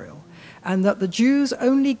immemorial, and that the Jews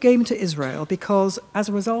only came to Israel because, as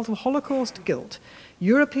a result of Holocaust guilt,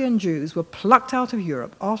 European Jews were plucked out of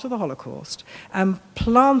Europe after the Holocaust and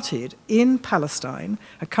planted in Palestine,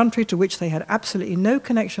 a country to which they had absolutely no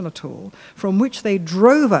connection at all, from which they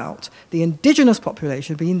drove out the indigenous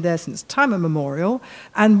population, been there since time immemorial,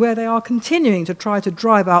 and where they are continuing to try to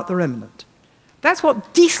drive out the remnant. That's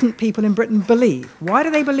what decent people in Britain believe. Why do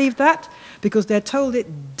they believe that? Because they're told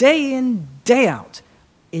it day in, day out,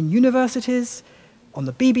 in universities, on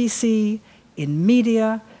the BBC, in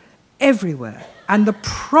media, everywhere. And the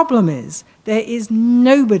problem is, there is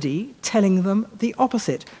nobody telling them the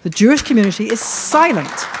opposite. The Jewish community is silent.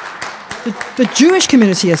 The Jewish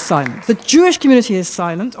community is silent. The Jewish community is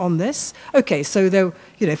silent on this. Okay, so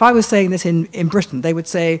if I was saying this in Britain, they would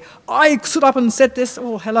say, I stood up and said this.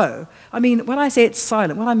 Oh, hello. I mean, when I say it's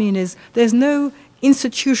silent, what I mean is there's no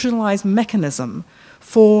institutionalized mechanism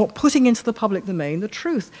for putting into the public domain the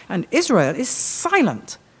truth. And Israel is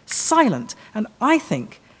silent, silent. And I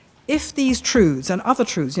think if these truths and other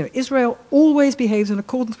truths, Israel always behaves in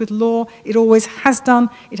accordance with law, it always has done,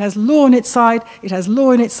 it has law on its side, it has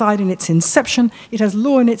law on its side in its inception, it has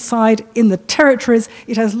law on its side in the territories,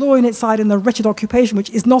 it has law on its side in the wretched occupation,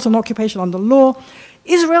 which is not an occupation under law.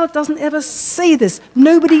 Israel doesn't ever say this.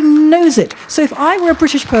 Nobody knows it. So if I were a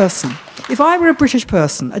British person, If I were a British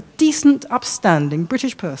person, a decent, upstanding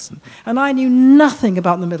British person, and I knew nothing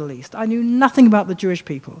about the Middle East, I knew nothing about the Jewish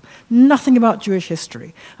people, nothing about Jewish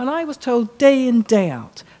history, and I was told day in, day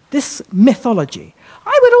out, this mythology,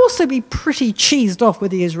 I would also be pretty cheesed off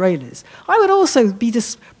with the Israelis. I would also be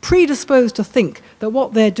predisposed to think that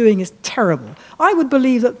what they're doing is terrible. I would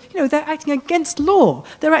believe that, they're acting against law.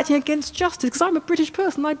 They're acting against justice, because I'm a British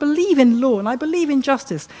person. I believe in law, and I believe in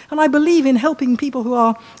justice, and I believe in helping people who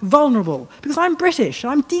are vulnerable, because I'm British,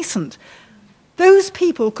 and I'm decent. Those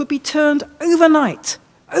people could be turned overnight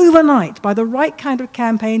by the right kind of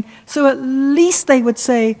campaign, so at least they would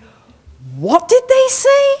say, what did they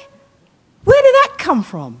say? Where did that come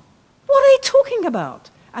from? What are they talking about?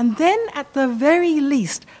 And then, at the very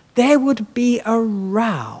least, there would be a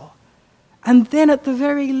row. And then, at the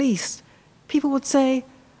very least, people would say,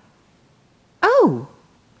 oh,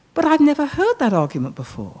 but I've never heard that argument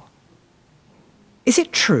before. Is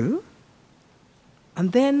it true?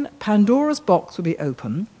 And then Pandora's box would be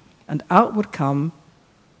open, and out would come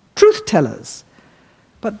truth-tellers.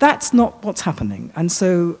 But that's not what's happening. And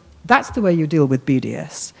so that's the way you deal with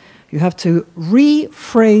BDS. You have to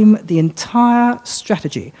reframe the entire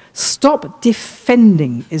strategy. Stop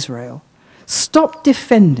defending Israel. Stop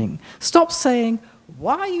defending. Stop saying,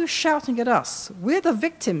 why are you shouting at us? We're the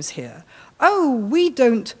victims here. Oh, we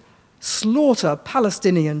don't slaughter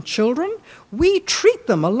Palestinian children. We treat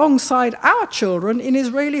them alongside our children in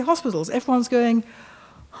Israeli hospitals. Everyone's going,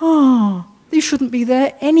 you shouldn't be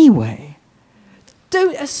there anyway.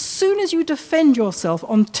 As soon as you defend yourself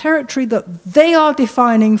on territory that they are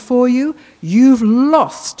defining for you, you've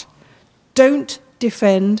lost. Don't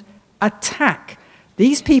defend, attack.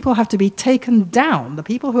 These people have to be taken down. The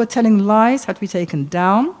people who are telling lies have to be taken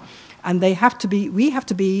down, and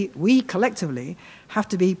we collectively have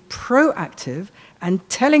to be proactive and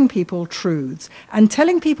telling people truths, and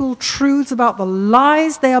telling people truths about the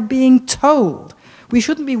lies they are being told. We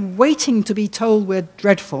shouldn't be waiting to be told we're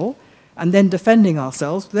dreadful and then defending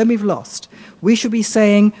ourselves, then we've lost. We should be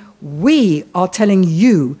saying, we are telling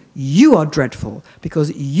you, you are dreadful,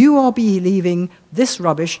 because you are believing this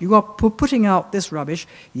rubbish, you are putting out this rubbish,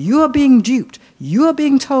 you are being duped, you are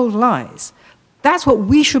being told lies. That's what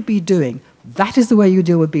we should be doing. That is the way you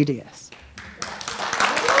deal with BDS.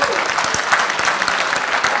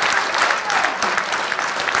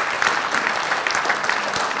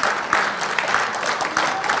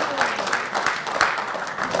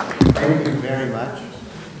 Thank you very much.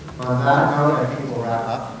 On that note, I think we'll wrap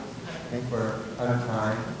up. I think we're out of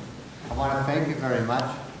time. I want to thank you very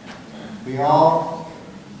much. We all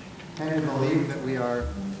tend to believe that we are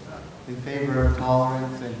in favor of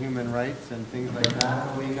tolerance and human rights and things like that,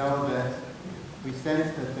 but we know that we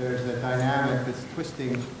sense that there's a dynamic that's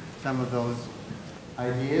twisting some of those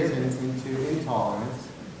ideas into intolerance.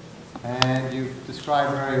 And you've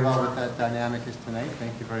described very well what that dynamic is tonight.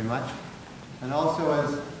 Thank you very much. And also,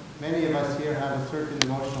 as many of us here have a certain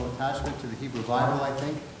emotional attachment to the Hebrew Bible, I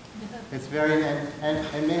think. It's very,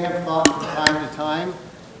 and may have thought from time to time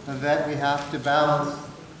that we have to balance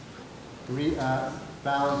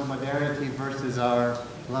modernity versus our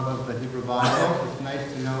love of the Hebrew Bible. It's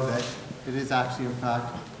nice to know that it is actually, in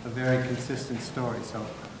fact, a very consistent story. So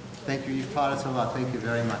thank you. You've taught us a lot. Thank you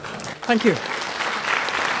very much. Thank you.